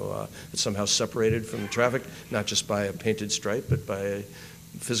lane, it's somehow separated from the traffic, not just by a painted stripe, but by a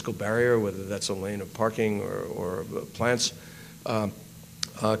physical barrier, whether that's a lane of parking or plants, can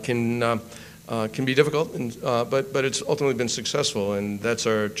be difficult, but it's ultimately been successful, and that's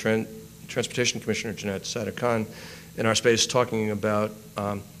our Transportation Commissioner Jeanette Sadik-Khan in our space talking about,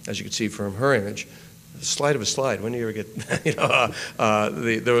 as you can see from her image, the slide of a slide. When do you ever get,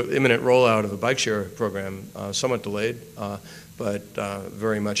 the imminent rollout of a bike share program, somewhat delayed, but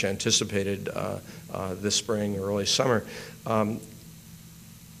very much anticipated this spring or early summer.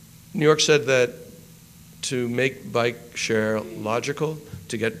 New York said that to make bike share logical,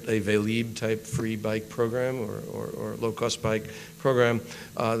 to get a Velib type free bike program or low-cost bike program,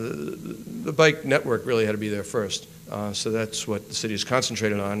 the bike network really had to be there first. So that's what the city is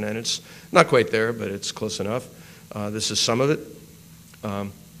concentrated on, and it's not quite there, but it's close enough. This is some of it.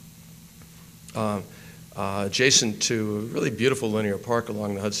 Adjacent to a really beautiful linear park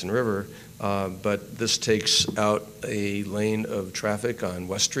along the Hudson River, but this takes out a lane of traffic on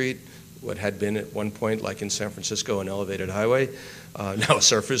West Street, what had been at one point, like in San Francisco, an elevated highway, now a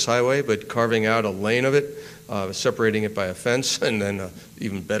surface highway, but carving out a lane of it, separating it by a fence, and then an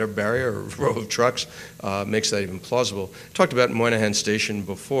even better barrier, a row of trucks, makes that even plausible. Talked about Moynihan Station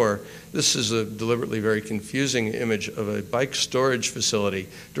before. This is a deliberately very confusing image of a bike storage facility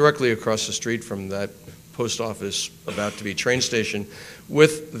directly across the street from that post office about to be train station,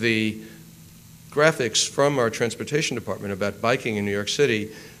 with the graphics from our transportation department about biking in New York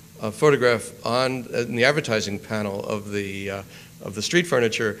City, a photograph in the advertising panel of the street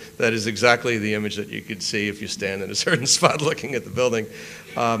furniture that is exactly the image that you could see if you stand in a certain spot looking at the building.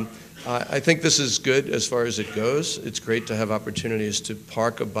 I think this is good as far as it goes. It's great to have opportunities to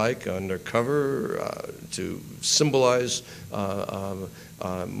park a bike under cover, to symbolize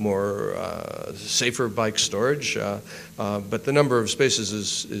more safer bike storage, but the number of spaces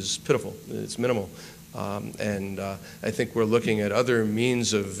is pitiful. It's minimal. And I think we're looking at other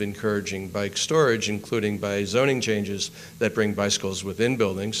means of encouraging bike storage, including by zoning changes that bring bicycles within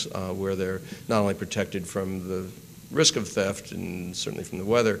buildings where they're not only protected from the risk of theft and certainly from the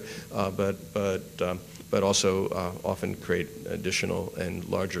weather, but but also often create additional and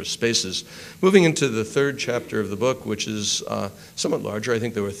larger spaces. Moving into the third chapter of the book, which is somewhat larger. I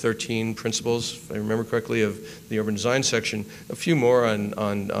think there were 13 principles, if I remember correctly, of the urban design section, a few more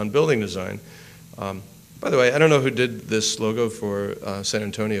on building design. By the way, I don't know who did this logo for San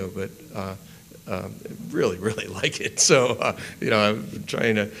Antonio, but really like it. So, I'm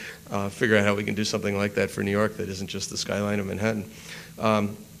trying to figure out how we can do something like that for New York that isn't just the skyline of Manhattan.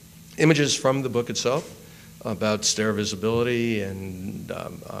 Images from the book itself about stair visibility and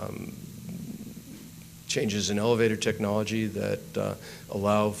changes in elevator technology that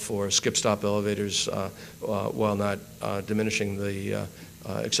allow for skip-stop elevators while not diminishing the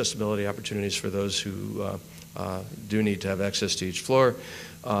accessibility opportunities for those who do need to have access to each floor.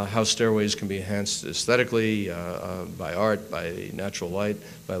 How stairways can be enhanced aesthetically by art, by natural light,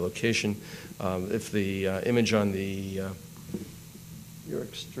 by location. If the image on the your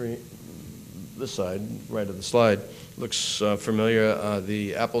extreme, this side, right of the slide, looks familiar,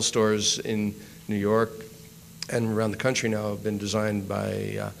 the Apple stores in New York and around the country now have been designed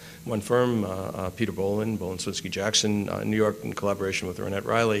by one firm, Peter Bolin, Swinsky Jackson, New York, in collaboration with Ronette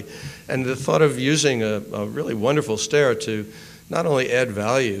Riley. And the thought of using a really wonderful stair to not only add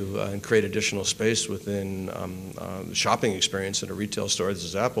value and create additional space within the shopping experience in a retail store, this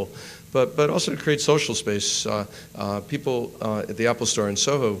is Apple, but also to create social space. People at the Apple store in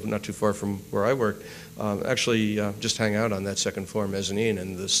Soho, not too far from where I work, actually just hang out on that second floor mezzanine,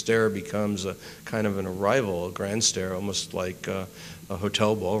 and the stair becomes a kind of an arrival, a grand stair, almost like a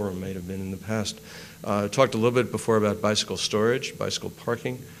hotel ballroom may have been in the past. Talked a little bit before about bicycle storage, bicycle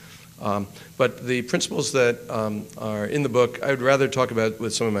parking. But the principles that are in the book, I would rather talk about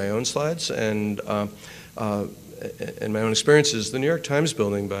with some of my own slides and my own experiences. The New York Times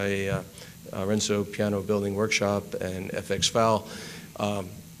building by Renzo Piano Building Workshop and FX Fowl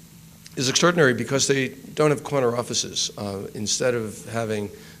is extraordinary because they don't have corner offices. Instead of having,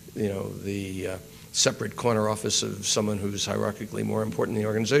 the separate corner office of someone who's hierarchically more important in the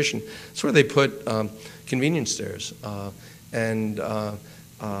organization, it's where they put convenience stairs.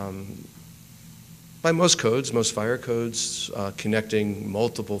 By most codes, most fire codes, connecting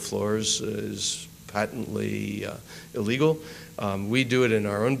multiple floors is patently illegal. We do it in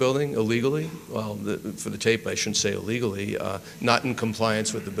our own building illegally. Well, for the tape, I shouldn't say illegally, not in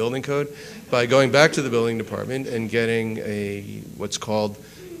compliance with the building code, by going back to the building department and getting what's called,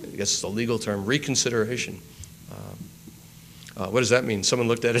 I guess it's the legal term, reconsideration. What does that mean? Someone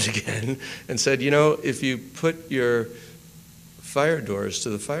looked at it again and said, if you put your fire doors to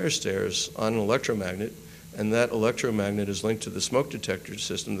the fire stairs on an electromagnet, and that electromagnet is linked to the smoke detector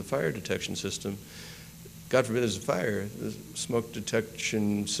system, the fire detection system, God forbid there's a fire, the smoke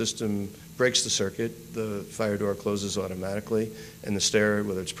detection system breaks the circuit, the fire door closes automatically, and the stair,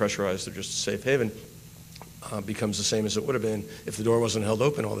 whether it's pressurized or just a safe haven, becomes the same as it would have been if the door wasn't held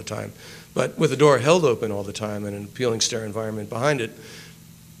open all the time. But with the door held open all the time and an appealing stair environment behind it,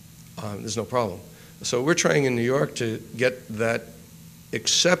 there's no problem. So we're trying in New York to get that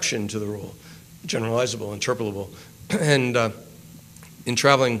exception to the rule, generalizable, interpretable. And in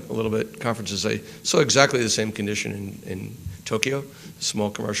traveling a little bit, conferences, I saw exactly the same condition in Tokyo, a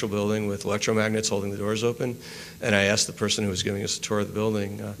small commercial building with electromagnets holding the doors open. And I asked the person who was giving us a tour of the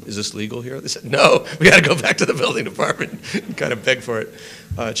building, is this legal here? They said, no, we got to go back to the building department and kind of beg for it.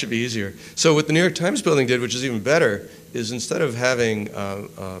 It should be easier. So what the New York Times building did, which is even better, is instead of having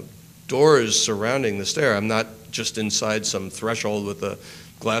doors surrounding the stair, I'm not just inside some threshold with a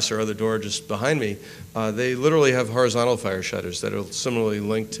glass or other door just behind me. They literally have horizontal fire shutters that are similarly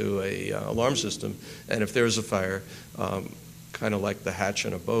linked to a alarm system. And if there's a fire, kind of like the hatch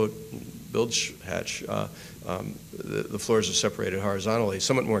on a boat, bilge hatch, the floors are separated horizontally,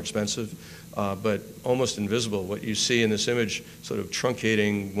 somewhat more expensive, but almost invisible. What you see in this image, sort of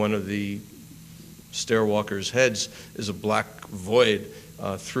truncating one of the stairwalkers' heads, is a black void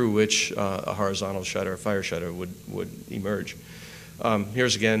through which a horizontal shutter, a fire shutter, would emerge.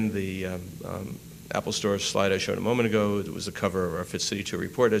 Here's again the Apple Store slide I showed a moment ago. It was the cover of our Fit City 2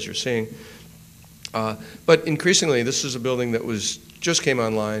 report, as you're seeing. But increasingly, this is a building that just came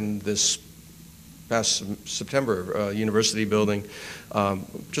online this past September, university building,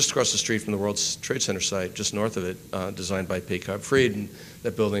 just across the street from the World Trade Center site, just north of it, designed by Paycott Fried. And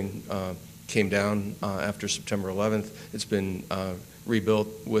that building came down after September 11th. It's been rebuilt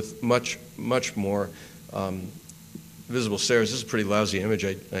with much more visible stairs. This is a pretty lousy image.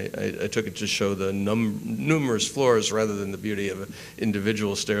 I took it to show the numerous floors rather than the beauty of an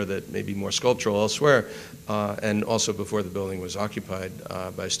individual stair that may be more sculptural elsewhere, and also before the building was occupied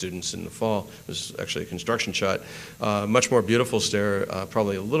by students in the fall. It was actually a construction shot. Much more beautiful stair,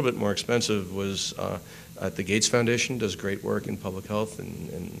 probably a little bit more expensive, was at the Gates Foundation, does great work in public health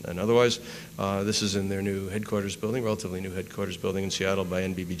and otherwise. This is in their new headquarters building, relatively new headquarters building in Seattle by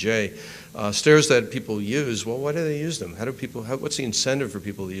NBBJ. Stairs that people use, well, why do they use them? What's the incentive for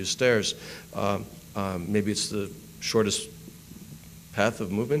people to use stairs? Maybe it's the shortest path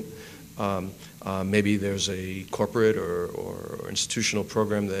of movement. Maybe there's a corporate or institutional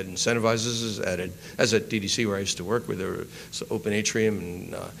program that incentivizes it, as at DDC where I used to work, where there was an open atrium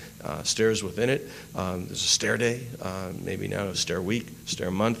and stairs within it. There's a stair day, maybe now a stair week,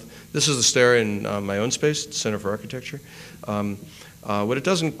 stair month. This is the stair in my own space, Center for Architecture. What it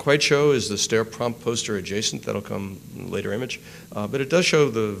doesn't quite show is the stair prompt poster adjacent. That'll come in a later image. But it does show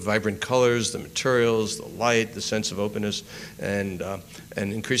the vibrant colors, the materials, the light, the sense of openness, and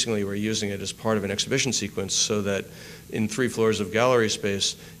increasingly we're using it as part of an exhibition sequence so that in 3 floors of gallery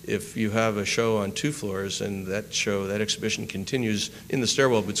space, if you have a show on 2 floors and that exhibition continues in the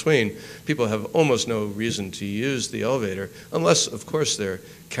stairwell between, people have almost no reason to use the elevator unless, of course, they're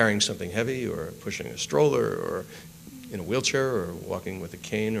carrying something heavy or pushing a stroller or in a wheelchair or walking with a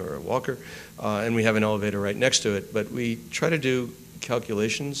cane or a walker, and we have an elevator right next to it. But we try to do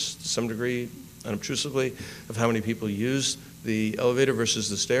calculations to some degree, unobtrusively, of how many people use the elevator versus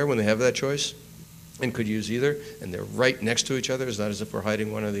the stair when they have that choice and could use either, and they're right next to each other. It's not as if we're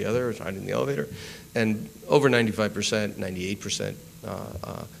hiding one or the other, or hiding the elevator. And over 95%, 98%,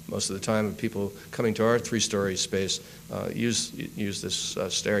 most of the time of people coming to our 3-story space use this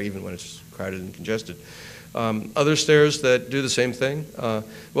stair even when it's crowded and congested. Other stairs that do the same thing.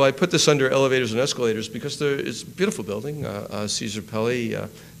 Well, I put this under elevators and escalators because it's a beautiful building, Caesar Pelli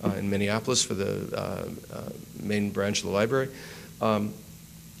in Minneapolis for the main branch of the library.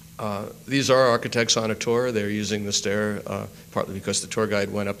 These are architects on a tour. They're using the stair, partly because the tour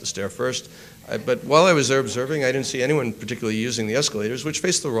guide went up the stair first. But while I was there observing, I didn't see anyone particularly using the escalators, which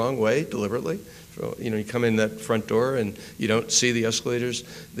face the wrong way deliberately. So, you come in that front door and you don't see the escalators.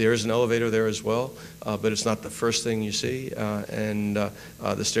 There is an elevator there as well, but it's not the first thing you see, and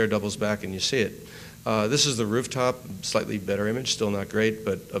the stair doubles back and you see it. This is the rooftop, slightly better image, still not great,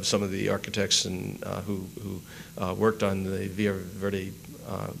 but of some of the architects and who worked on the Via Verde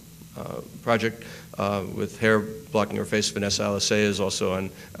project with hair blocking her face. Vanessa Alisea is also on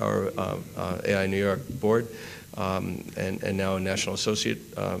our AI New York board and now a National Associate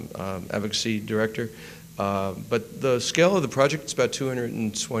Advocacy Director. But the scale of the project is about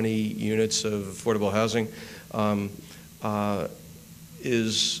 220 units of affordable housing.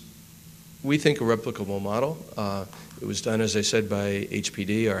 Is, we think, a replicable model. It was done, as I said, by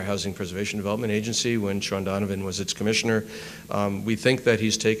HPD, our Housing Preservation Development Agency, when Sean Donovan was its commissioner. We think that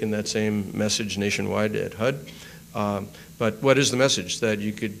he's taken that same message nationwide at HUD. But what is the message? That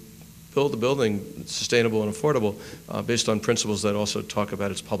you could build a building sustainable and affordable based on principles that also talk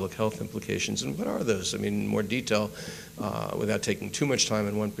about its public health implications. And what are those? I mean, in more detail, without taking too much time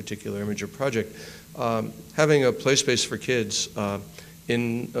on one particular image or project. Having a play space for kids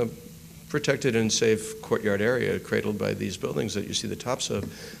in a protected and safe courtyard area cradled by these buildings that you see the tops of,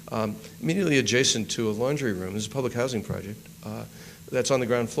 immediately adjacent to a laundry room. This is a public housing project that's on the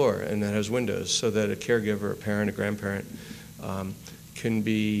ground floor and that has windows so that a caregiver, a parent, a grandparent can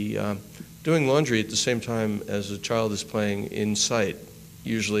be doing laundry at the same time as a child is playing in sight,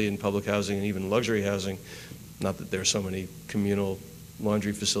 usually in public housing and even luxury housing. Not that there are so many communal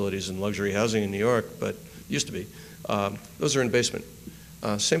laundry facilities in luxury housing in New York, but used to be. Those are in basement.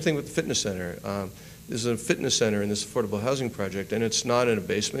 Same thing with the fitness center. There's a fitness center in this affordable housing project, and it's not in a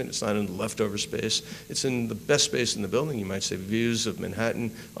basement, it's not in the leftover space. It's in the best space in the building, you might say, views of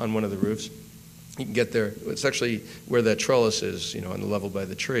Manhattan on one of the roofs. You can get there. It's actually where that trellis is, on the level by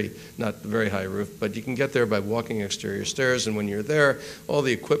the tree, not the very high roof, but you can get there by walking exterior stairs, and when you're there, all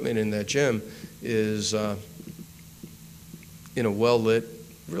the equipment in that gym is in a well-lit,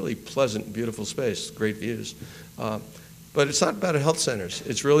 really pleasant, beautiful space, great views. But it's not about health centers.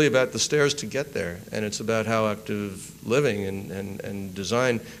 It's really about the stairs to get there, and it's about how active living and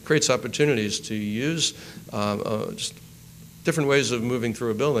design creates opportunities to use just different ways of moving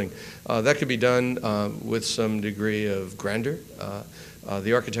through a building. That could be done with some degree of grandeur.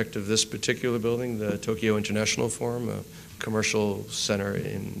 The architect of this particular building, the Tokyo International Forum, a commercial center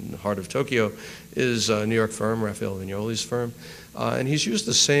in the heart of Tokyo, is a New York firm, Raphael Vignoli's firm. And he's used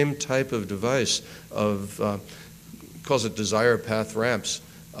the same type of device of calls it desire path ramps,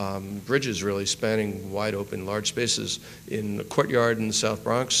 bridges really spanning wide open large spaces in a courtyard in the South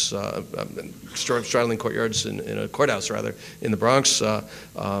Bronx, straddling courtyards in a courthouse rather in the Bronx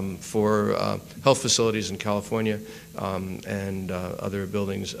for health facilities in California and other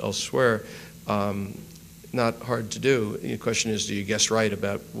buildings elsewhere. not hard to do. The question is, do you guess right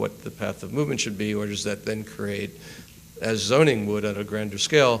about what the path of movement should be, or does that then create, as zoning would at a grander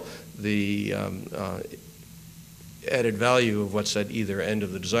scale, the added value of what's at either end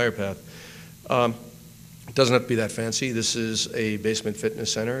of the desire path? It doesn't have to be that fancy. This is a basement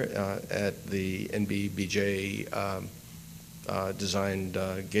fitness center at the NBBJ designed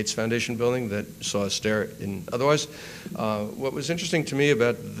Gates Foundation building that saw us stare in otherwise. What was interesting to me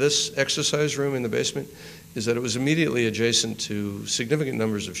about this exercise room in the basement is that it was immediately adjacent to significant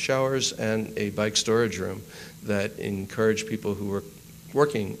numbers of showers and a bike storage room that encouraged people who were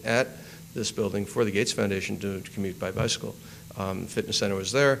working at this building for the Gates Foundation to commute by bicycle. Fitness center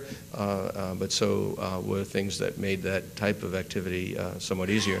was there, but so were things that made that type of activity somewhat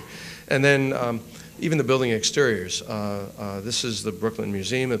easier. And then even the building exteriors. This is the Brooklyn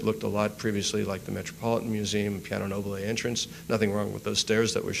Museum. It looked a lot previously like the Metropolitan Museum, Piano Nobile entrance. Nothing wrong with those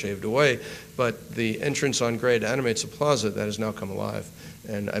stairs that were shaved away, but the entrance on grade animates a plaza that has now come alive.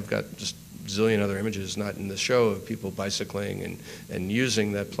 And I've got just a zillion other images, not in the show, of people bicycling and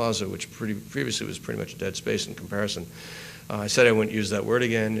using that plaza, which previously was pretty much a dead space in comparison. I said I wouldn't use that word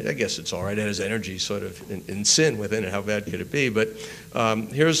again. I guess it's all right. It has energy sort of in sin within it. How bad could it be? But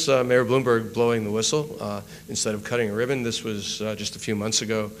here's Mayor Bloomberg blowing the whistle instead of cutting a ribbon. This was just a few months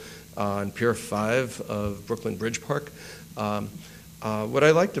ago on Pier 5 of Brooklyn Bridge Park. What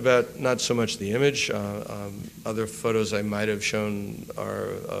I liked about not so much the image, other photos I might have shown are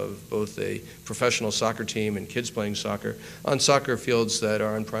of both a professional soccer team and kids playing soccer on soccer fields that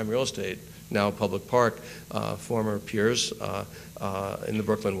are on prime real estate, now public park, former piers in the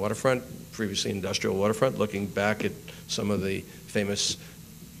Brooklyn waterfront, previously industrial waterfront, looking back at some of the famous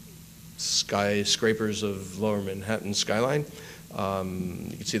skyscrapers of lower Manhattan skyline. You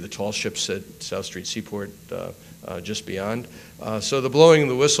can see the tall ships at South Street Seaport just beyond. So the blowing of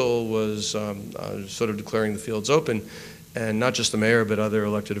the whistle was sort of declaring the fields open. And not just the mayor, but other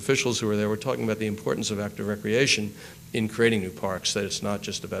elected officials who were there were talking about the importance of active recreation in creating new parks, that it's not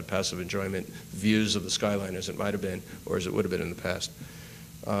just about passive enjoyment, views of the skyline as it might have been or as it would have been in the past.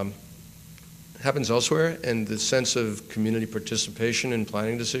 Happens elsewhere, and the sense of community participation in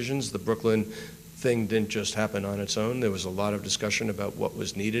planning decisions. The Brooklyn thing didn't just happen on its own. There was a lot of discussion about what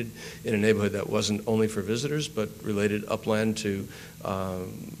was needed in a neighborhood that wasn't only for visitors, but related upland to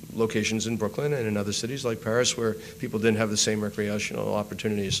locations in Brooklyn and in other cities like Paris, where people didn't have the same recreational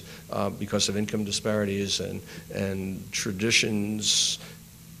opportunities because of income disparities and traditions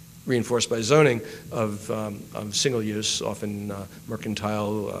reinforced by zoning of single use, often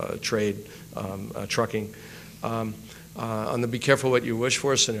mercantile trade, trucking. On the be careful what you wish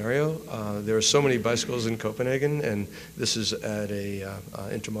for scenario, there are so many bicycles in Copenhagen, and this is at a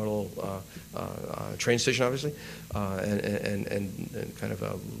intermodal train station, obviously, and kind of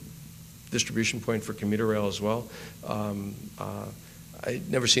a distribution point for commuter rail as well. I'd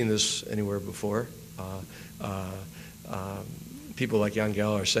never seen this anywhere before. People like Jan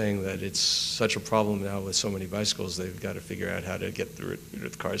Gehl are saying that it's such a problem now with so many bicycles, they've got to figure out how to get rid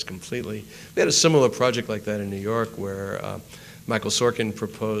of cars completely. We had a similar project like that in New York where Michael Sorkin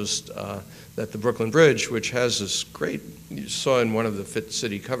proposed that the Brooklyn Bridge, which has this great, you saw in one of the Fit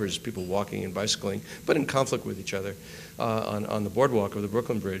City covers, people walking and bicycling, but in conflict with each other on the boardwalk of the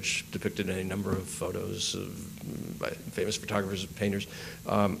Brooklyn Bridge, depicted in a number of photos by famous photographers and painters.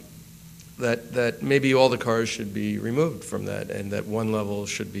 That maybe all the cars should be removed from that, and that one level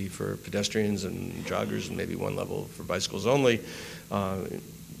should be for pedestrians and joggers, and maybe one level for bicycles only. A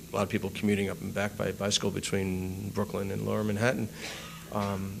lot of people commuting up and back by bicycle between Brooklyn and lower Manhattan.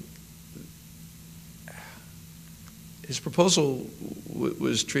 His proposal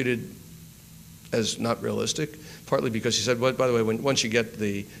was treated as not realistic, partly because he said, well, by the way, once you get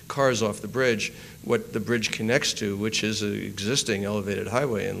the cars off the bridge, what the bridge connects to, which is an existing elevated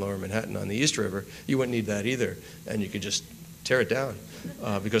highway in lower Manhattan on the East River, you wouldn't need that either, and you could just tear it down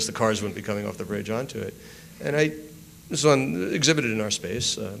because the cars wouldn't be coming off the bridge onto it. And this was exhibited in our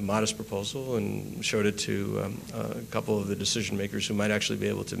space, a modest proposal, and showed it to a couple of the decision makers who might actually be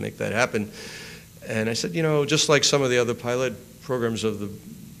able to make that happen. And I said, you know, just like some of the other pilot programs of the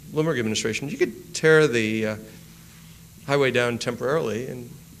Bloomberg administration, you could tear the highway down temporarily, and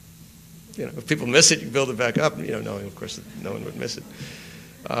you know, if people miss it, you build it back up. You know, knowing, of course, that no one would miss it.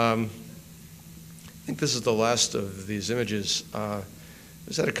 I think this is the last of these images. I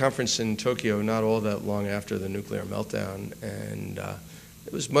was at a conference in Tokyo not all that long after the nuclear meltdown, and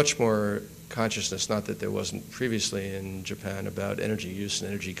it was much more consciousness, not that there wasn't previously in Japan, about energy use and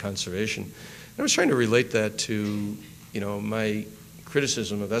energy conservation. And I was trying to relate that to, you know, my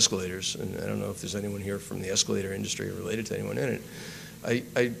criticism of escalators, and I don't know if there's anyone here from the escalator industry or related to anyone in it.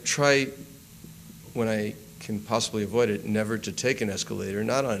 I try when I can possibly avoid it, never to take an escalator,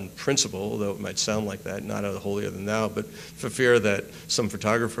 not on principle, although it might sound like that, not out of holier than thou, but for fear that some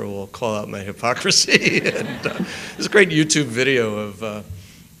photographer will call out my hypocrisy. And there's a great YouTube video of,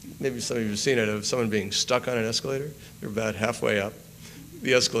 maybe some of you have seen it, of someone being stuck on an escalator. They're about halfway up.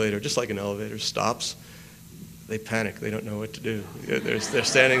 The escalator, just like an elevator, stops. They panic. They don't know what to do. They're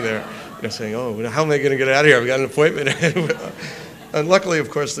standing there, saying, "Oh, how am I going to get out of here? I've got an appointment." And luckily, of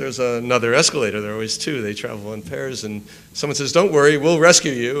course, there's another escalator. There are always two. They travel in pairs, and someone says, "Don't worry, we'll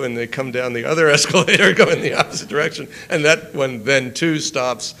rescue you." And they come down the other escalator, go in the opposite direction, and that one then too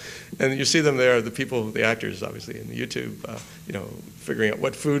stops. And you see them there, the people, the actors, obviously, in the YouTube, figuring out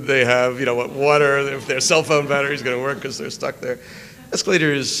what food they have, what water, if their cell phone battery is going to work because they're stuck there.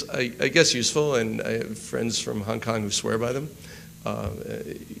 Escalator is, I guess, useful, and I have friends from Hong Kong who swear by them.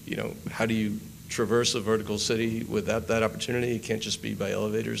 How do you traverse a vertical city without that opportunity? It can't just be by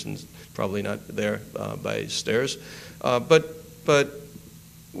elevators, and probably not there by stairs. But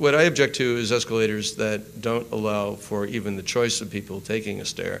what I object to is escalators that don't allow for even the choice of people taking a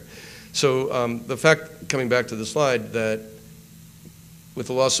stair. So the fact, coming back to the slide, that with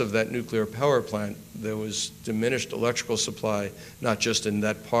the loss of that nuclear power plant, there was diminished electrical supply, not just in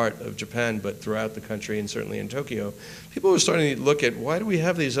that part of Japan, but throughout the country and certainly in Tokyo. People were starting to look at, why do we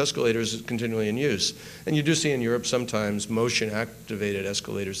have these escalators continually in use? And you do see in Europe sometimes motion-activated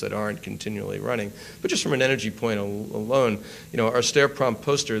escalators that aren't continually running. But just from an energy point alone, our stair prompt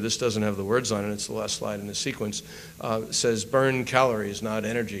poster, this doesn't have the words on it, it's the last slide in the sequence, says burn calories, not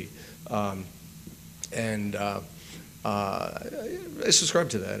energy. I subscribe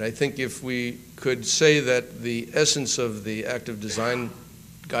to that. I think if we could say that the essence of the active design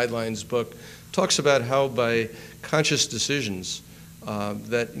guidelines book talks about how by conscious decisions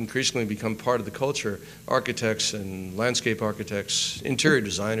that increasingly become part of the culture, architects and landscape architects, interior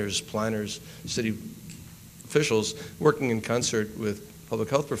designers, planners, city officials working in concert with public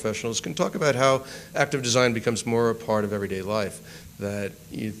health professionals can talk about how active design becomes more a part of everyday life, that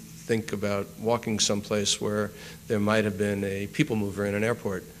you think about walking someplace where there might have been a people mover in an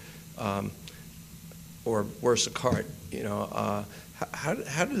airport, or worse, a cart. How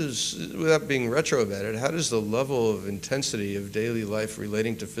does, without being retro about it, how does the level of intensity of daily life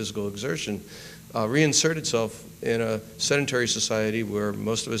relating to physical exertion reinsert itself in a sedentary society where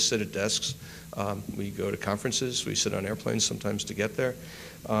most of us sit at desks? We go to conferences, we sit on airplanes sometimes to get there.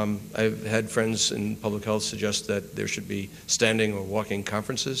 I've had friends in public health suggest that there should be standing or walking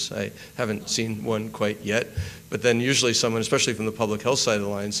conferences. I haven't seen one quite yet, but then usually someone, especially from the public health side of the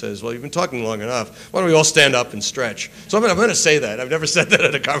line, says, well, you've been talking long enough. Why don't we all stand up and stretch? So I'm going to say that. I've never said that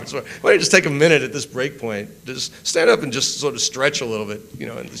at a conference. Why don't you just take a minute at this break point, just stand up and just sort of stretch a little bit,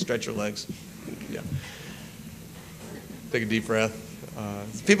 and stretch your legs. Yeah. Take a deep breath.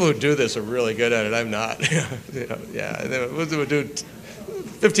 People who do this are really good at it. I'm not. We'll do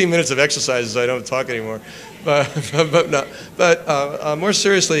 15 minutes of exercises. I don't talk anymore. But more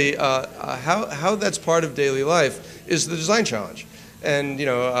seriously, how that's part of daily life is the design challenge. And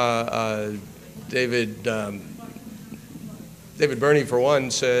David Burney, for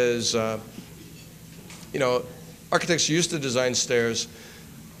one, says architects used to design stairs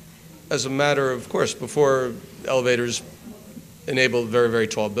as a matter of course before elevators enabled very, very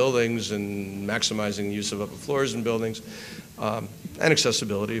tall buildings and maximizing the use of upper floors in buildings, and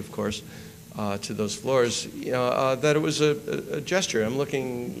accessibility, of course, to those floors, that it was a gesture. I'm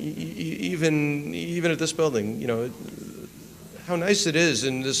looking even at this building, how nice it is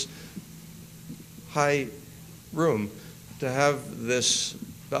in this high room to have this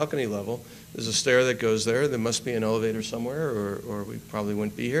balcony level. There's a stair that goes there. There must be an elevator somewhere, or we probably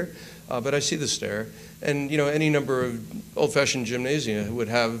wouldn't be here. But I see the stair. And any number of old-fashioned gymnasia would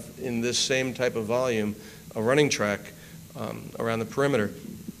have, in this same type of volume, a running track around the perimeter.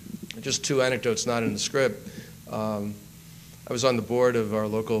 Just two anecdotes not in the script. I was on the board of our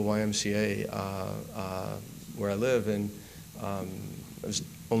local YMCA where I live, and I was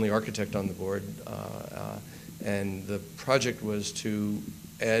only architect on the board. And the project was to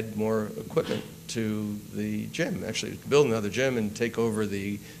add more equipment to the gym, actually build another gym and take over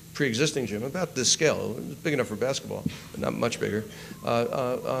the pre-existing gym, about this scale. It was big enough for basketball, but not much bigger,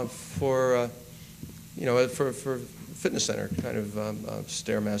 for fitness center, kind of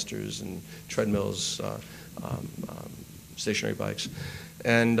Stairmasters and treadmills, stationary bikes.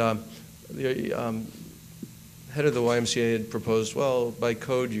 And the head of the YMCA had proposed, well, by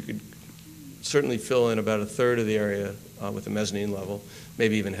code you could certainly fill in about a third of the area with a mezzanine level,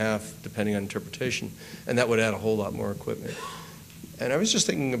 maybe even half, depending on interpretation, and that would add a whole lot more equipment. And I was just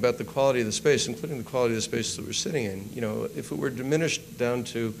thinking about the quality of the space, including the quality of the space that we're sitting in. If it were diminished down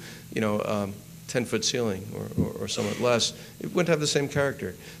to, 10 10-foot ceiling or somewhat less, it wouldn't have the same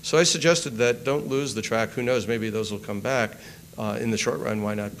character. So I suggested that don't lose the track. Who knows, maybe those will come back. In the short run,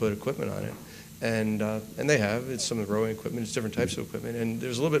 why not put equipment on it? And they have. It's some of the rowing equipment. It's different types of equipment. And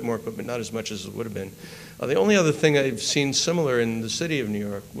there's a little bit more equipment, not as much as it would have been. The only other thing I've seen similar in the city of New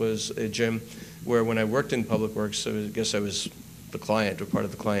York was a gym where when I worked in Public Works, I guess I was the client or part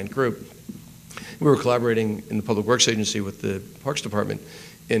of the client group. We were collaborating in the Public Works Agency with the Parks Department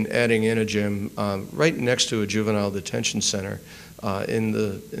in adding in a gym right next to a juvenile detention center in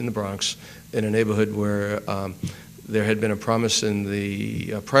the Bronx, in a neighborhood where there had been a promise in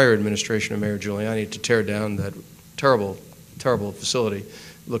the prior administration of Mayor Giuliani to tear down that terrible, terrible facility,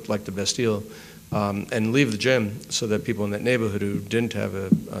 looked like the Bastille, and leave the gym so that people in that neighborhood who didn't have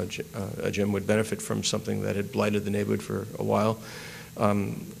a gym would benefit from something that had blighted the neighborhood for a while.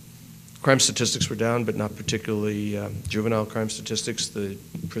 Crime statistics were down, but not particularly juvenile crime statistics. The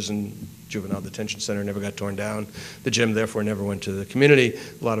prison juvenile detention center never got torn down. The gym, therefore, never went to the community.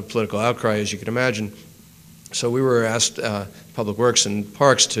 A lot of political outcry, as you can imagine. So we were asked, Public Works and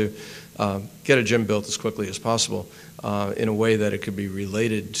Parks, to get a gym built as quickly as possible in a way that it could be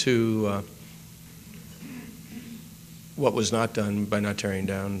related to what was not done by not tearing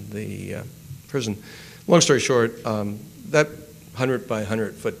down the prison. Long story short, that 100 by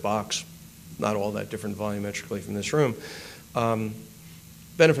 100 foot box, not all that different volumetrically from this room,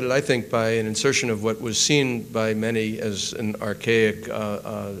 benefited, I think, by an insertion of what was seen by many as an archaic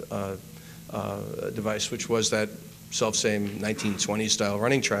device, which was that self-same 1920s style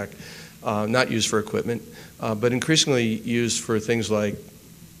running track, not used for equipment, but increasingly used for things like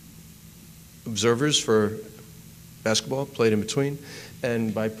observers for basketball, played in between,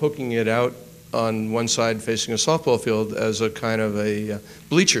 and by poking it out on one side facing a softball field as a kind of a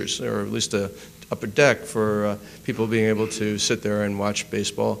bleachers, or at least a upper deck for people being able to sit there and watch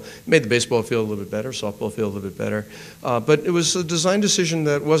baseball. It made the baseball field a little bit better, softball field a little bit better. But it was a design decision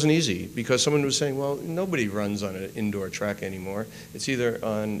that wasn't easy, because someone was saying, well, nobody runs on an indoor track anymore. It's either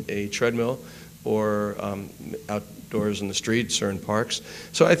on a treadmill or outdoors in the streets or in parks.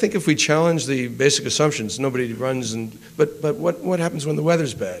 So I think if we challenge the basic assumptions, nobody runs, but what happens when the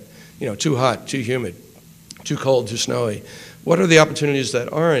weather's bad? You know, too hot, too humid, too cold, too snowy. What are the opportunities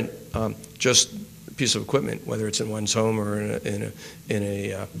that aren't just a piece of equipment, whether it's in one's home or in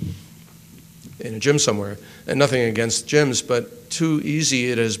a gym somewhere? And nothing against gyms, but too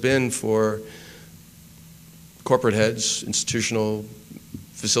easy it has been for corporate heads, institutional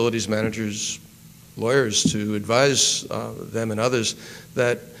facilities managers, lawyers to advise them and others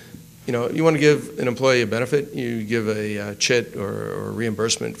that, you know, you want to give an employee a benefit, you give a chit or a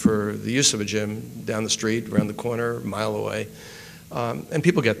reimbursement for the use of a gym down the street, around the corner, a mile away. And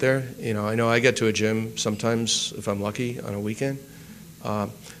people get there. You know I get to a gym sometimes, if I'm lucky, on a weekend.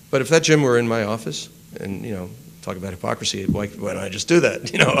 But if that gym were in my office, and, you know, talk about hypocrisy, why don't I just do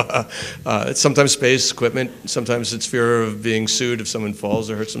that? You know, it's sometimes space, equipment, sometimes it's fear of being sued if someone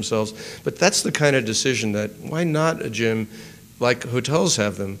falls or hurts themselves. But that's the kind of decision that, why not a gym like hotels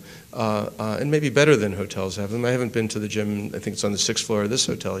have them, and maybe better than hotels have them. I haven't been to the gym, I think it's on the 6th floor of this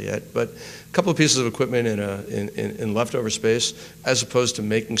hotel yet, but a couple of pieces of equipment in leftover space, as opposed to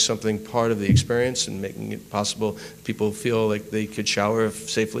making something part of the experience and making it possible people feel like they could shower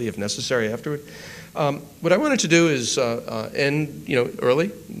safely if necessary afterward. What I wanted to do is end, you know, early,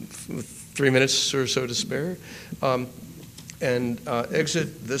 with 3 minutes or so to spare, and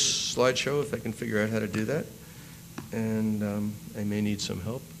exit this slideshow if I can figure out how to do that. And I may need some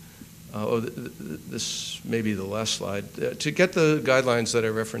help. This may be the last slide. To get the guidelines that I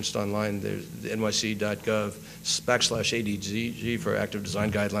referenced online, there's nyc.gov/ADG for active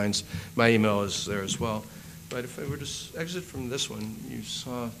design guidelines. My email is there as well. But if I were to exit from this one, you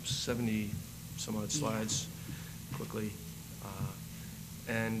saw 70 some odd slides quickly,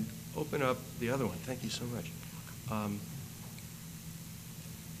 and open up the other one. Thank you so much.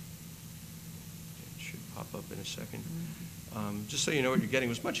 Pop up in a second. Just so you know what you're getting,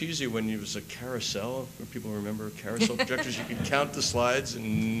 it was much easier when it was a carousel. For people remember carousel projectors, you could count the slides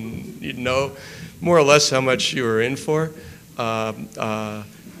and you'd know more or less how much you were in for.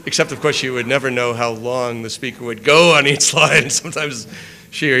 Except, of course, you would never know how long the speaker would go on each slide, and sometimes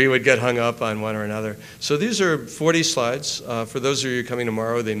she or he would get hung up on one or another. So these are 40 slides. For those of you coming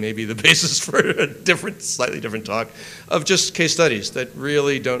tomorrow, they may be the basis for a slightly different talk of just case studies that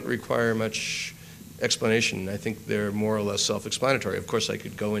really don't require much explanation. I think they're more or less self-explanatory. Of course, I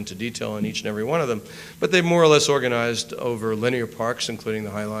could go into detail on each and every one of them, but they're more or less organized over linear parks, including the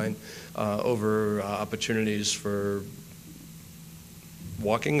High Line, over opportunities for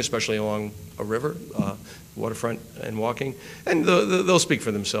walking, especially along a river, waterfront and walking. And they'll speak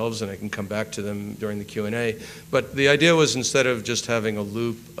for themselves, and I can come back to them during the Q&A. But the idea was, instead of just having a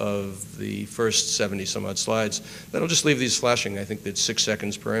loop of the first 70 some odd slides, that I'll just leave these flashing. I think that's 6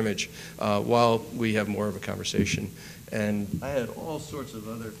 seconds per image while we have more of a conversation. And I had all sorts of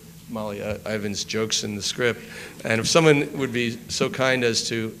other Molly Ivins jokes in the script. And if someone would be so kind as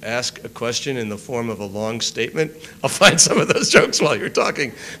to ask a question in the form of a long statement, I'll find some of those jokes while you're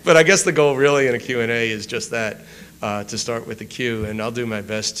talking. But I guess the goal really in a Q&A is just that, to start with the Q. And I'll do my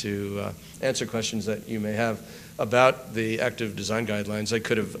best to answer questions that you may have about the active design guidelines. I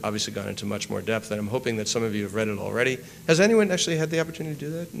could have obviously gone into much more depth, and I'm hoping that some of you have read it already. Has anyone actually had the opportunity to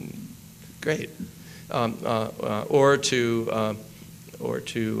do that? Great. Or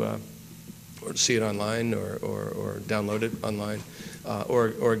to see it online, or download it online,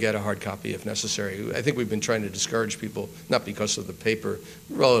 or get a hard copy if necessary. I think we've been trying to discourage people, not because of the paper,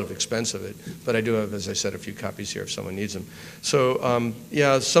 relative expense of it, but I do have, as I said, a few copies here if someone needs them. So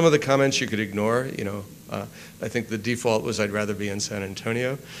yeah, some of the comments you could ignore. I think the default was I'd rather be in San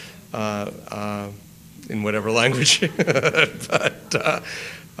Antonio, in whatever language. But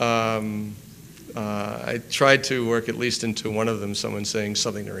I tried to work at least into one of them, someone saying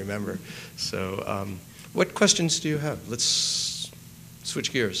something to remember. So what questions do you have? Let's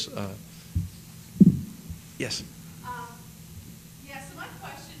switch gears. Yes? Yeah, so my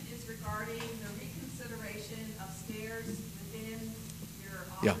question is regarding the reconsideration of stairs within your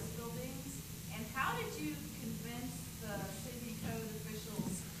office buildings. And how did you convince the city code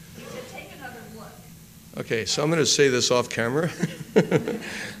officials to take another look? Okay, so I'm going to say this off camera.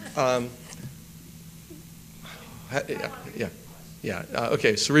 Yeah.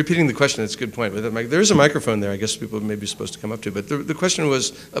 Okay, so repeating the question, that's a good point. There's a microphone there, I guess people may be supposed to come up to. But the question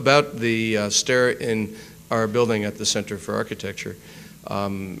was about the stair in our building at the Center for Architecture,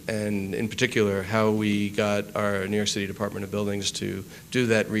 and in particular, how we got our New York City Department of Buildings to do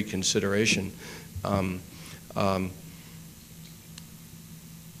that reconsideration. There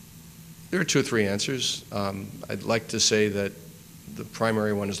are 2 or 3 answers. I'd like to say that the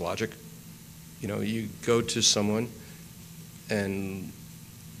primary one is logic. You go to someone, and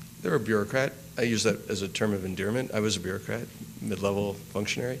they're a bureaucrat. I use that as a term of endearment. I was a bureaucrat, mid-level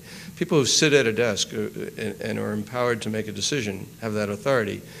functionary. People who sit at a desk and are empowered to make a decision, have that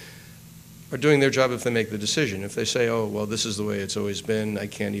authority, are doing their job if they make the decision. If they say, oh, well, this is the way it's always been, I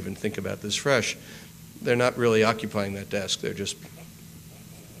can't even think about this fresh, they're not really occupying that desk. They're just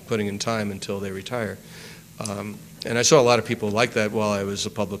putting in time until they retire. And I saw a lot of people like that while I was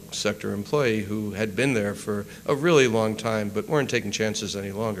a public sector employee who had been there for a really long time but weren't taking chances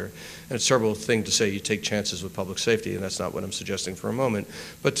any longer. And it's a terrible thing to say you take chances with public safety, and that's not what I'm suggesting for a moment,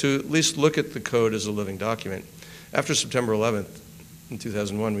 but to at least look at the code as a living document. After September 11th in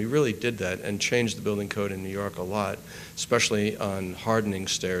 2001, we really did that and changed the building code in New York a lot, especially on hardening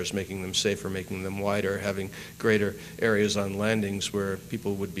stairs, making them safer, making them wider, having greater areas on landings where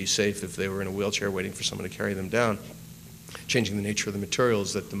people would be safe if they were in a wheelchair waiting for someone to carry them down, changing the nature of the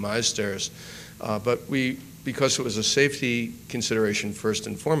materials that demise stairs. But because it was a safety consideration first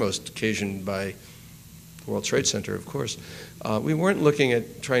and foremost, occasioned by the World Trade Center, of course, we weren't looking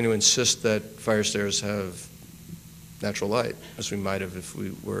at trying to insist that fire stairs have natural light, as we might have if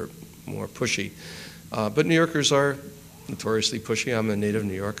we were more pushy. But New Yorkers are notoriously pushy. I'm a native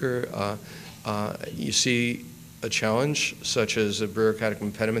New Yorker. You see a challenge, such as a bureaucratic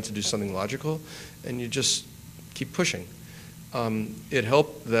impediment to do something logical, and you just keep pushing. It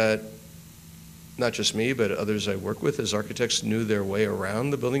helped that not just me, but others I work with as architects knew their way around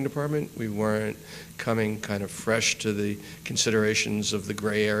the building department. We weren't coming kind of fresh to the considerations of the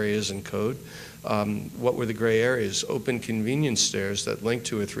gray areas in code. What were the gray areas? Open convenience stairs that link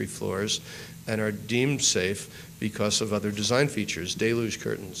 2 or 3 floors and are deemed safe because of other design features, deluge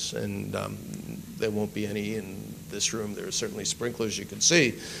curtains, and there won't be any in this room. There are certainly sprinklers you can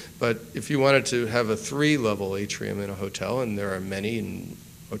see, but if you wanted to have a 3-level atrium in a hotel, and there are many in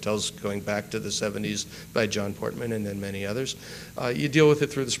hotels going back to the 70s by John Portman and then many others, you deal with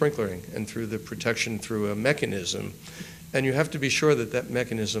it through the sprinklering and through the protection through a mechanism. And you have to be sure that that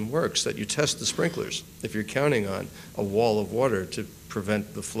mechanism works, that you test the sprinklers. If you're counting on a wall of water to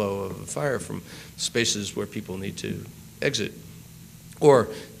prevent the flow of a fire from spaces where people need to exit. Or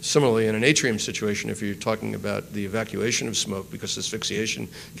similarly, in an atrium situation, if you're talking about the evacuation of smoke, because asphyxiation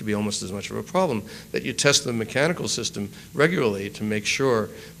can be almost as much of a problem, that you test the mechanical system regularly to make sure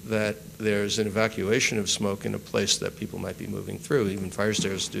that there's an evacuation of smoke in a place that people might be moving through. Even fire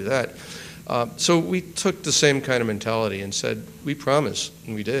stairs do that. So we took the same kind of mentality and said, we promise,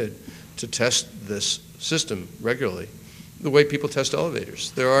 and we did, to test this system regularly. the way people test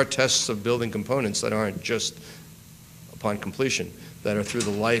elevators. There are tests of building components that aren't just upon completion, that are through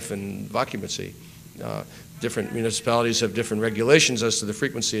the life and occupancy. Different municipalities have different regulations as to the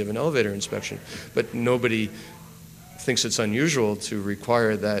frequency of an elevator inspection, but nobody thinks it's unusual to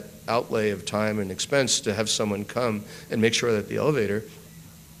require that outlay of time and expense to have someone come and make sure that the elevator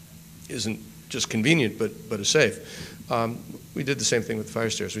isn't just convenient but is safe. We did the same thing with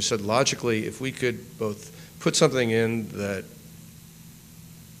fire stairs. We said logically, if we could both put something in that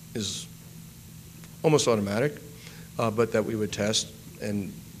is almost automatic, but that we would test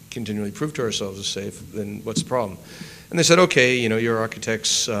and continually prove to ourselves is safe, then what's the problem? And they said, okay, you're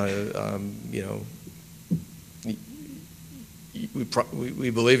architects, we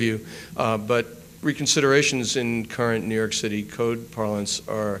believe you, but reconsiderations in current New York City code parlance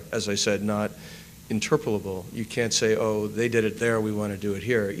are, as I said, not interpolable. You can't say, oh, they did it there, we want to do it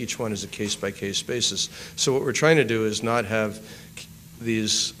here. Each one is a case-by-case basis. So what we're trying to do is not have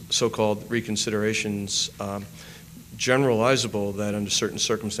these so-called reconsiderations generalizable, that under certain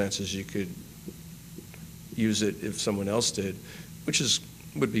circumstances you could use it if someone else did, which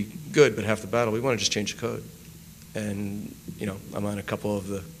would be good, but half the battle. We want to just change the code. And I'm on a couple of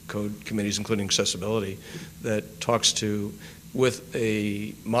the code committees, including accessibility, that talks to, with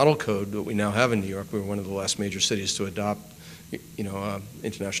a model code that we now have in New York. We were one of the last major cities to adopt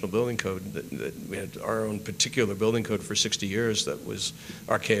international building code. That we had our own particular building code for 60 years that was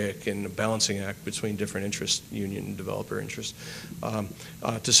archaic and a balancing act between different interests, union and developer interests.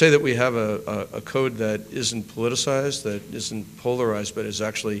 To say that we have a code that isn't politicized, that isn't polarized, but is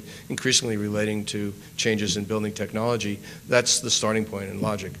actually increasingly relating to changes in building technology, that's the starting point in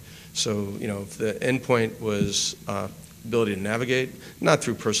logic. So, if the end point was ability to navigate, not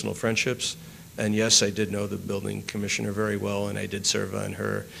through personal friendships. And yes, I did know the building commissioner very well, and I did serve on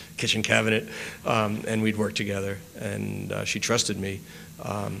her kitchen cabinet, and we'd work together, and she trusted me.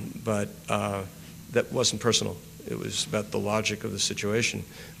 But that wasn't personal. It was about the logic of the situation.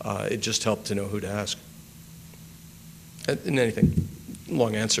 It just helped to know who to ask. And anything,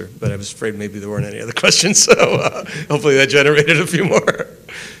 long answer, but I was afraid maybe there weren't any other questions, so hopefully that generated a few more. I'm going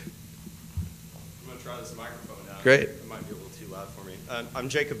to try this microphone now. Great. I'm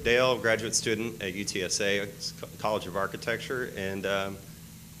Jacob Dale, graduate student at UTSA College of Architecture, and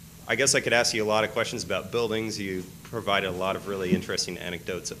I guess I could ask you a lot of questions about buildings. You provided a lot of really interesting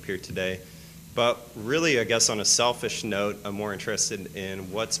anecdotes up here today. But really, I guess on a selfish note, I'm more interested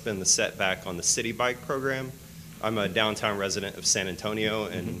in what's been the setback on the city bike program. I'm a downtown resident of San Antonio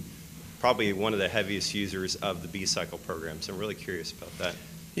and probably one of the heaviest users of the B-Cycle program, so I'm really curious about that.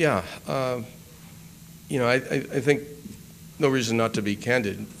 Yeah, I think no reason not to be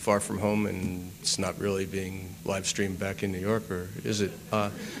candid, far from home, and it's not really being live streamed back in New York, or is it?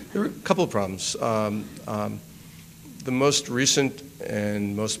 There were a couple of problems. The most recent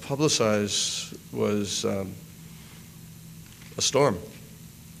and most publicized was a storm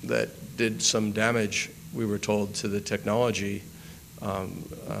that did some damage, we were told, to the technology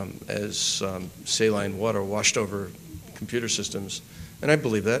as saline water washed over computer systems. And I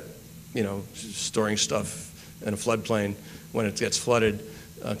believe that, storing stuff in a floodplain when it gets flooded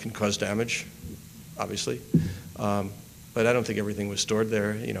can cause damage, obviously. But I don't think everything was stored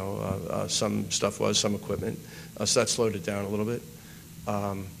there. Some stuff was, some equipment. So that slowed it down a little bit.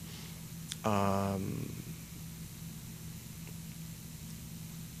 I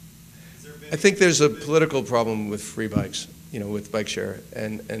think there's a political problem with free bikes, with bike share.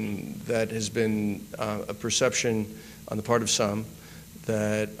 And that has been a perception on the part of some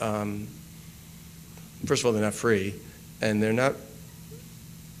that, first of all, they're not free. And they're not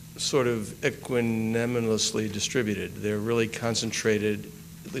sort of equanimously distributed. They're really concentrated,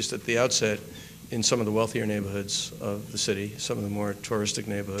 at least at the outset, in some of the wealthier neighborhoods of the city, some of the more touristic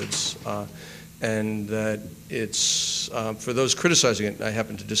neighborhoods, and that it's, for those criticizing it, I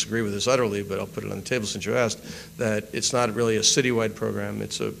happen to disagree with this utterly, but I'll put it on the table since you asked, that it's not really a citywide program.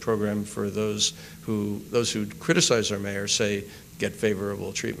 It's a program for those who criticize our mayor say get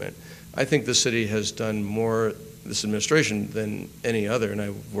favorable treatment. I think the city has done more, this administration, than any other, and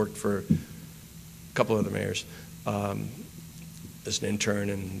I've worked for a couple other mayors as an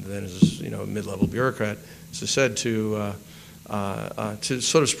intern and then as a mid-level bureaucrat, as I said, to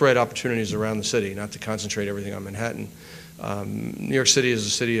sort of spread opportunities around the city, not to concentrate everything on Manhattan. New York City is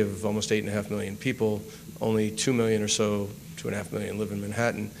a city of almost 8.5 million people. Only 2 million or so, 2.5 million live in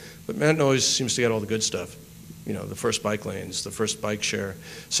Manhattan. But Manhattan always seems to get all the good stuff. The first bike lanes, the first bike share.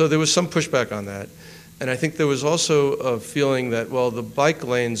 So there was some pushback on that. And I think there was also a feeling that, well, the bike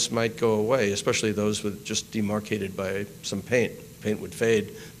lanes might go away, especially those with just demarcated by some paint. Paint would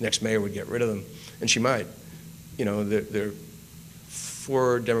fade, next mayor would get rid of them, and she might. there are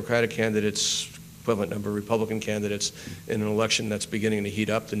 4 Democratic candidates, equivalent number of Republican candidates in an election that's beginning to heat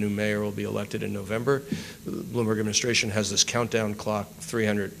up. The new mayor will be elected in November. The Bloomberg administration has this countdown clock,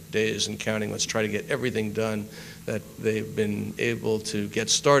 300 days and counting. Let's try to get everything done that they've been able to get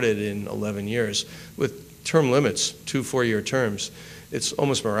started in 11 years. With term limits, 2 4-year terms, it's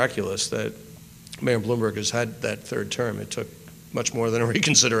almost miraculous that Mayor Bloomberg has had that 3rd term. It took much more than a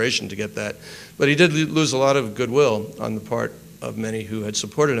reconsideration to get that. But he did lose a lot of goodwill on the part of many who had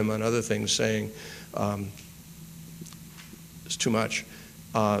supported him on other things, saying it's too much.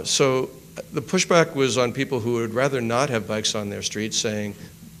 So the pushback was on people who would rather not have bikes on their streets, saying,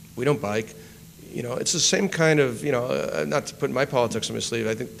 we don't bike. It's the same kind of, not to put my politics on my sleeve,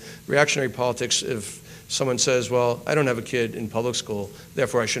 I think reactionary politics, if someone says, well, I don't have a kid in public school,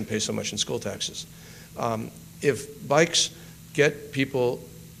 therefore I shouldn't pay so much in school taxes. If bikes get people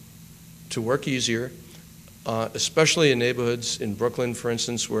to work easier, especially in neighborhoods in Brooklyn, for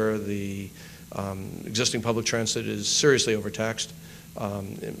instance, where the existing public transit is seriously overtaxed.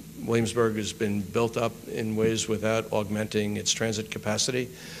 Williamsburg has been built up in ways without augmenting its transit capacity.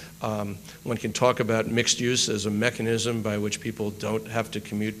 One can talk about mixed use as a mechanism by which people don't have to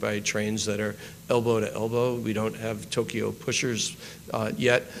commute by trains that are elbow to elbow. We don't have Tokyo pushers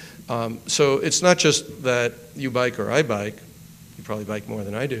yet. So it's not just that you bike or I bike, you probably bike more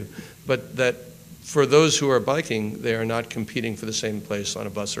than I do, but that for those who are biking, they are not competing for the same place on a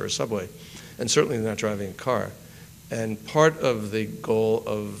bus or a subway, and certainly they're not driving a car. And part of the goal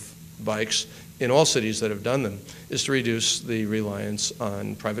of bikes in all cities that have done them is to reduce the reliance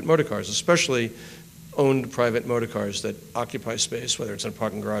on private motor cars, especially owned private motor cars that occupy space, whether it's in a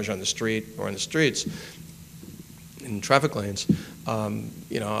parking garage on the street or on the streets, in traffic lanes.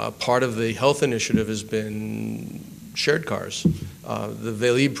 A part of the health initiative has been shared cars. The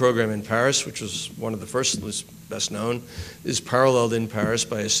Vélib program in Paris, which was one of the first, best known, is paralleled in Paris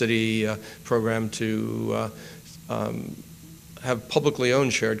by a city program to have publicly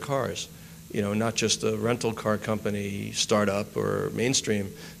owned shared cars. Not just a rental car company startup or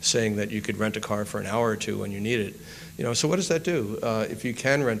mainstream saying that you could rent a car for an hour or two when you need it. So what does that do? If you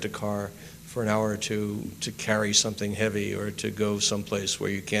can rent a car for an hour or two to carry something heavy or to go someplace where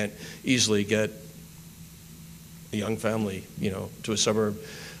you can't easily get a young family, to a suburb,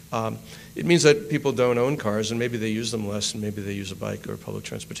 it means that people don't own cars and maybe they use them less and maybe they use a bike or public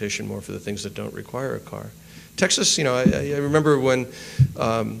transportation more for the things that don't require a car. Texas, I remember when,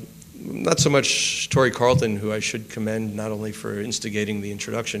 not so much Torrey Carlton, who I should commend not only for instigating the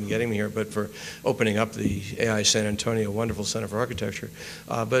introduction, getting me here, but for opening up the AI San Antonio Wonderful Center for Architecture.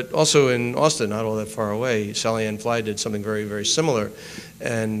 But also in Austin, not all that far away, Sally Ann Fly did something very, very similar.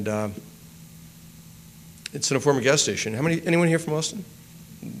 And it's in a former gas station. Anyone here from Austin?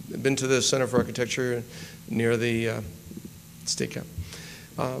 Been to the Center for Architecture near the state cap?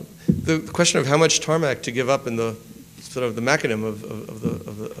 The question of how much tarmac to give up in the sort of the macadam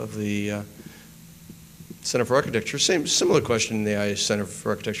of the Center for Architecture. Similar question in the AI Center for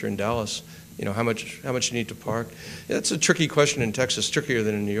Architecture in Dallas. How much you need to park. Yeah, that's a tricky question in Texas, trickier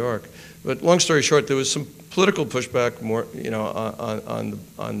than in New York. But long story short, there was some political pushback more,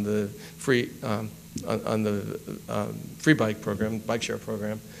 on the free free bike program, bike share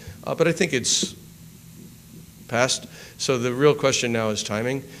program. But I think it's passed. So the real question now is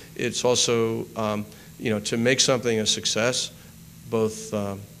timing. It's also, to make something a success, both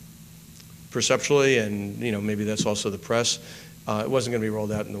perceptually and, maybe that's also the press. It wasn't going to be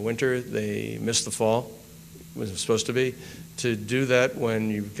rolled out in the winter. They missed the fall. It wasn't supposed to be. To do that when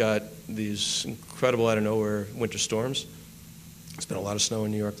you've got these incredible out-of-nowhere winter storms. It's been a lot of snow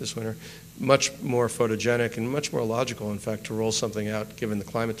in New York this winter. Much more photogenic and much more logical, in fact, to roll something out given the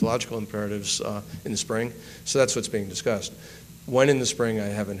climatological imperatives in the spring. So that's what's being discussed. When in the spring, I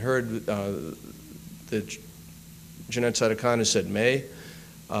haven't heard. Jeanette Sadekhan has said May,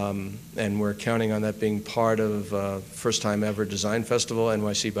 and we're counting on that being part of first time ever design festival,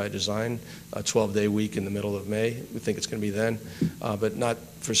 NYC by Design, a 12-day week in the middle of May. We think it's going to be then, but not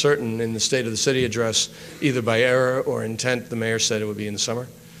for certain. In the State of the City address, either by error or intent, the mayor said it would be in the summer.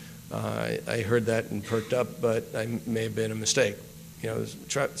 I heard that and perked up, but I may have been a mistake. The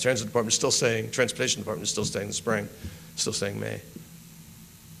Transit Department is still saying, Transportation Department is still saying the spring, still saying May.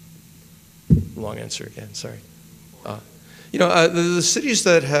 Long answer again, sorry. The cities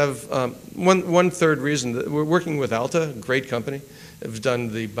that have, one third reason, that we're working with Alta, a great company, have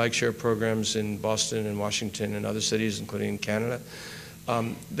done the bike share programs in Boston and Washington and other cities, including in Canada.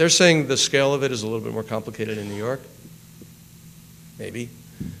 They're saying the scale of it is a little bit more complicated in New York, maybe.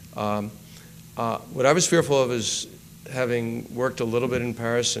 What I was fearful of is having worked a little bit in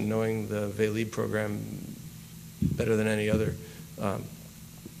Paris and knowing the Vélib program better than any other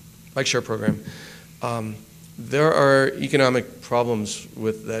bike share program. There are economic problems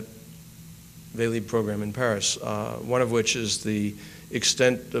with that Vélib program in Paris, one of which is the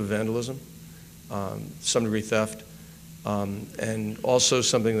extent of vandalism, some degree theft, and also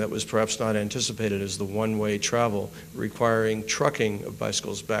something that was perhaps not anticipated is the one-way travel requiring trucking of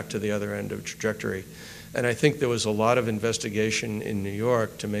bicycles back to the other end of trajectory. And I think there was a lot of investigation in New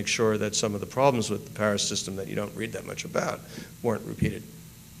York to make sure that some of the problems with the Paris system that you don't read that much about weren't repeated.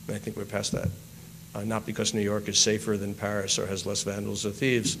 And I think we're past that. Not because New York is safer than Paris or has less vandals or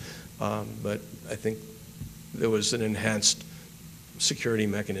thieves, but I think there was an enhanced security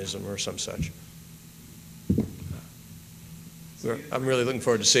mechanism or some such. I'm really looking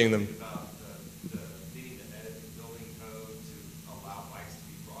forward to seeing them.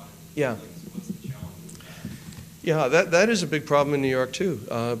 Yeah. Yeah, that is a big problem in New York too,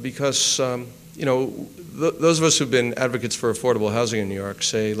 because you know, those of us who've been advocates for affordable housing in New York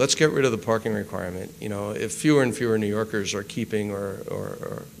say, let's get rid of the parking requirement. You know, if fewer and fewer New Yorkers are keeping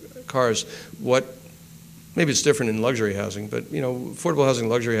or cars, maybe it's different in luxury housing, but you know, affordable housing,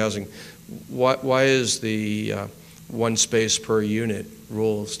 luxury housing, why is the one space per unit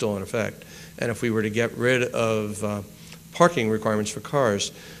rule still in effect? And if we were to get rid of parking requirements for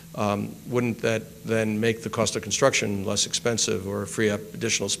cars, wouldn't that then make the cost of construction less expensive or free up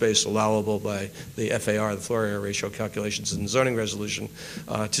additional space allowable by the FAR, the floor area ratio calculations in the zoning resolution,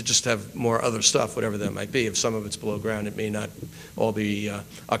 to just have more other stuff, whatever that might be? If some of it's below ground, it may not all be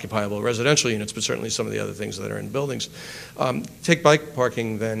occupiable residential units, but certainly some of the other things that are in buildings. Take bike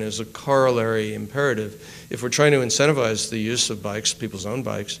parking then as a corollary imperative. If we're trying to incentivize the use of bikes, people's own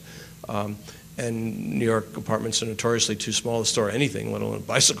bikes, and New York apartments are notoriously too small to store anything, let alone a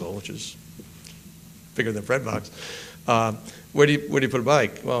bicycle, which is bigger than a bread box. Where do you put a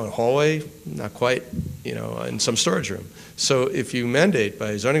bike? Well, in a hallway, not quite, you know, in some storage room. So if you mandate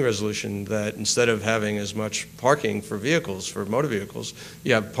by zoning resolution that instead of having as much parking for vehicles, for motor vehicles,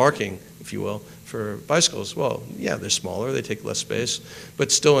 you have parking, if you will, for bicycles, well, yeah, they're smaller, they take less space,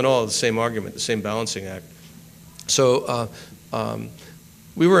 but still in all, the same argument, the same balancing act. So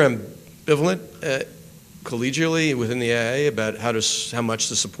we were ambivalent collegially within the AA about how much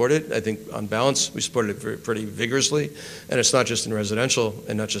to support it. I think on balance we supported it pretty vigorously, and it's not just in residential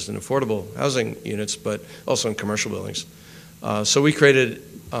and not just in affordable housing units, but also in commercial buildings. So we created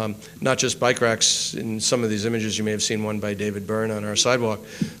not just bike racks. In some of these images you may have seen one by David Byrne on our sidewalk,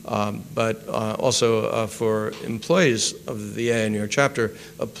 but also for employees of the AA New York chapter,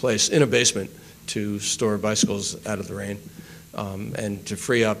 a place in a basement to store bicycles out of the rain, and to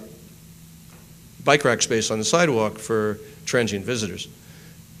free up bike rack space on the sidewalk for transient visitors.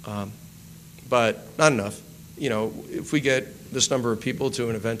 But not enough. You know, if we get this number of people to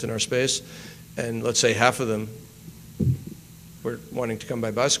an event in our space, and let's say half of them were wanting to come by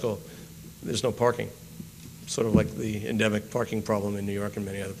bicycle, there's no parking. Sort of like the endemic parking problem in New York and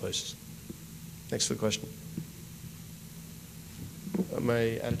many other places. Thanks for the question. Am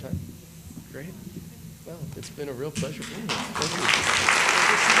I out of time? Great. Well, it's been a real pleasure being here. Thank you.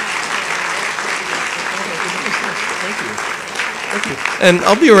 Thank you. Thank you. And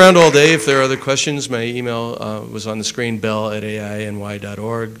I'll be around all day if there are other questions. My email was on the screen,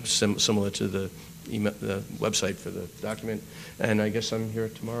 bell@ainy.org, similar to the website for the document. And I guess I'm here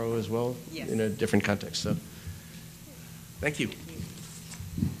tomorrow as well, yes, in a different context. So, thank you.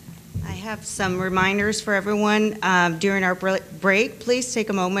 I have some reminders for everyone. During our break, please take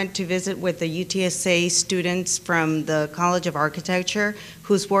a moment to visit with the UTSA students from the College of Architecture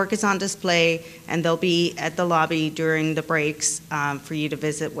whose work is on display, and they'll be at the lobby during the breaks for you to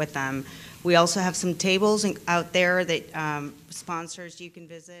visit with them. We also have some tables out there that sponsors you can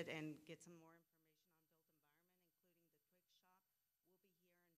visit and get some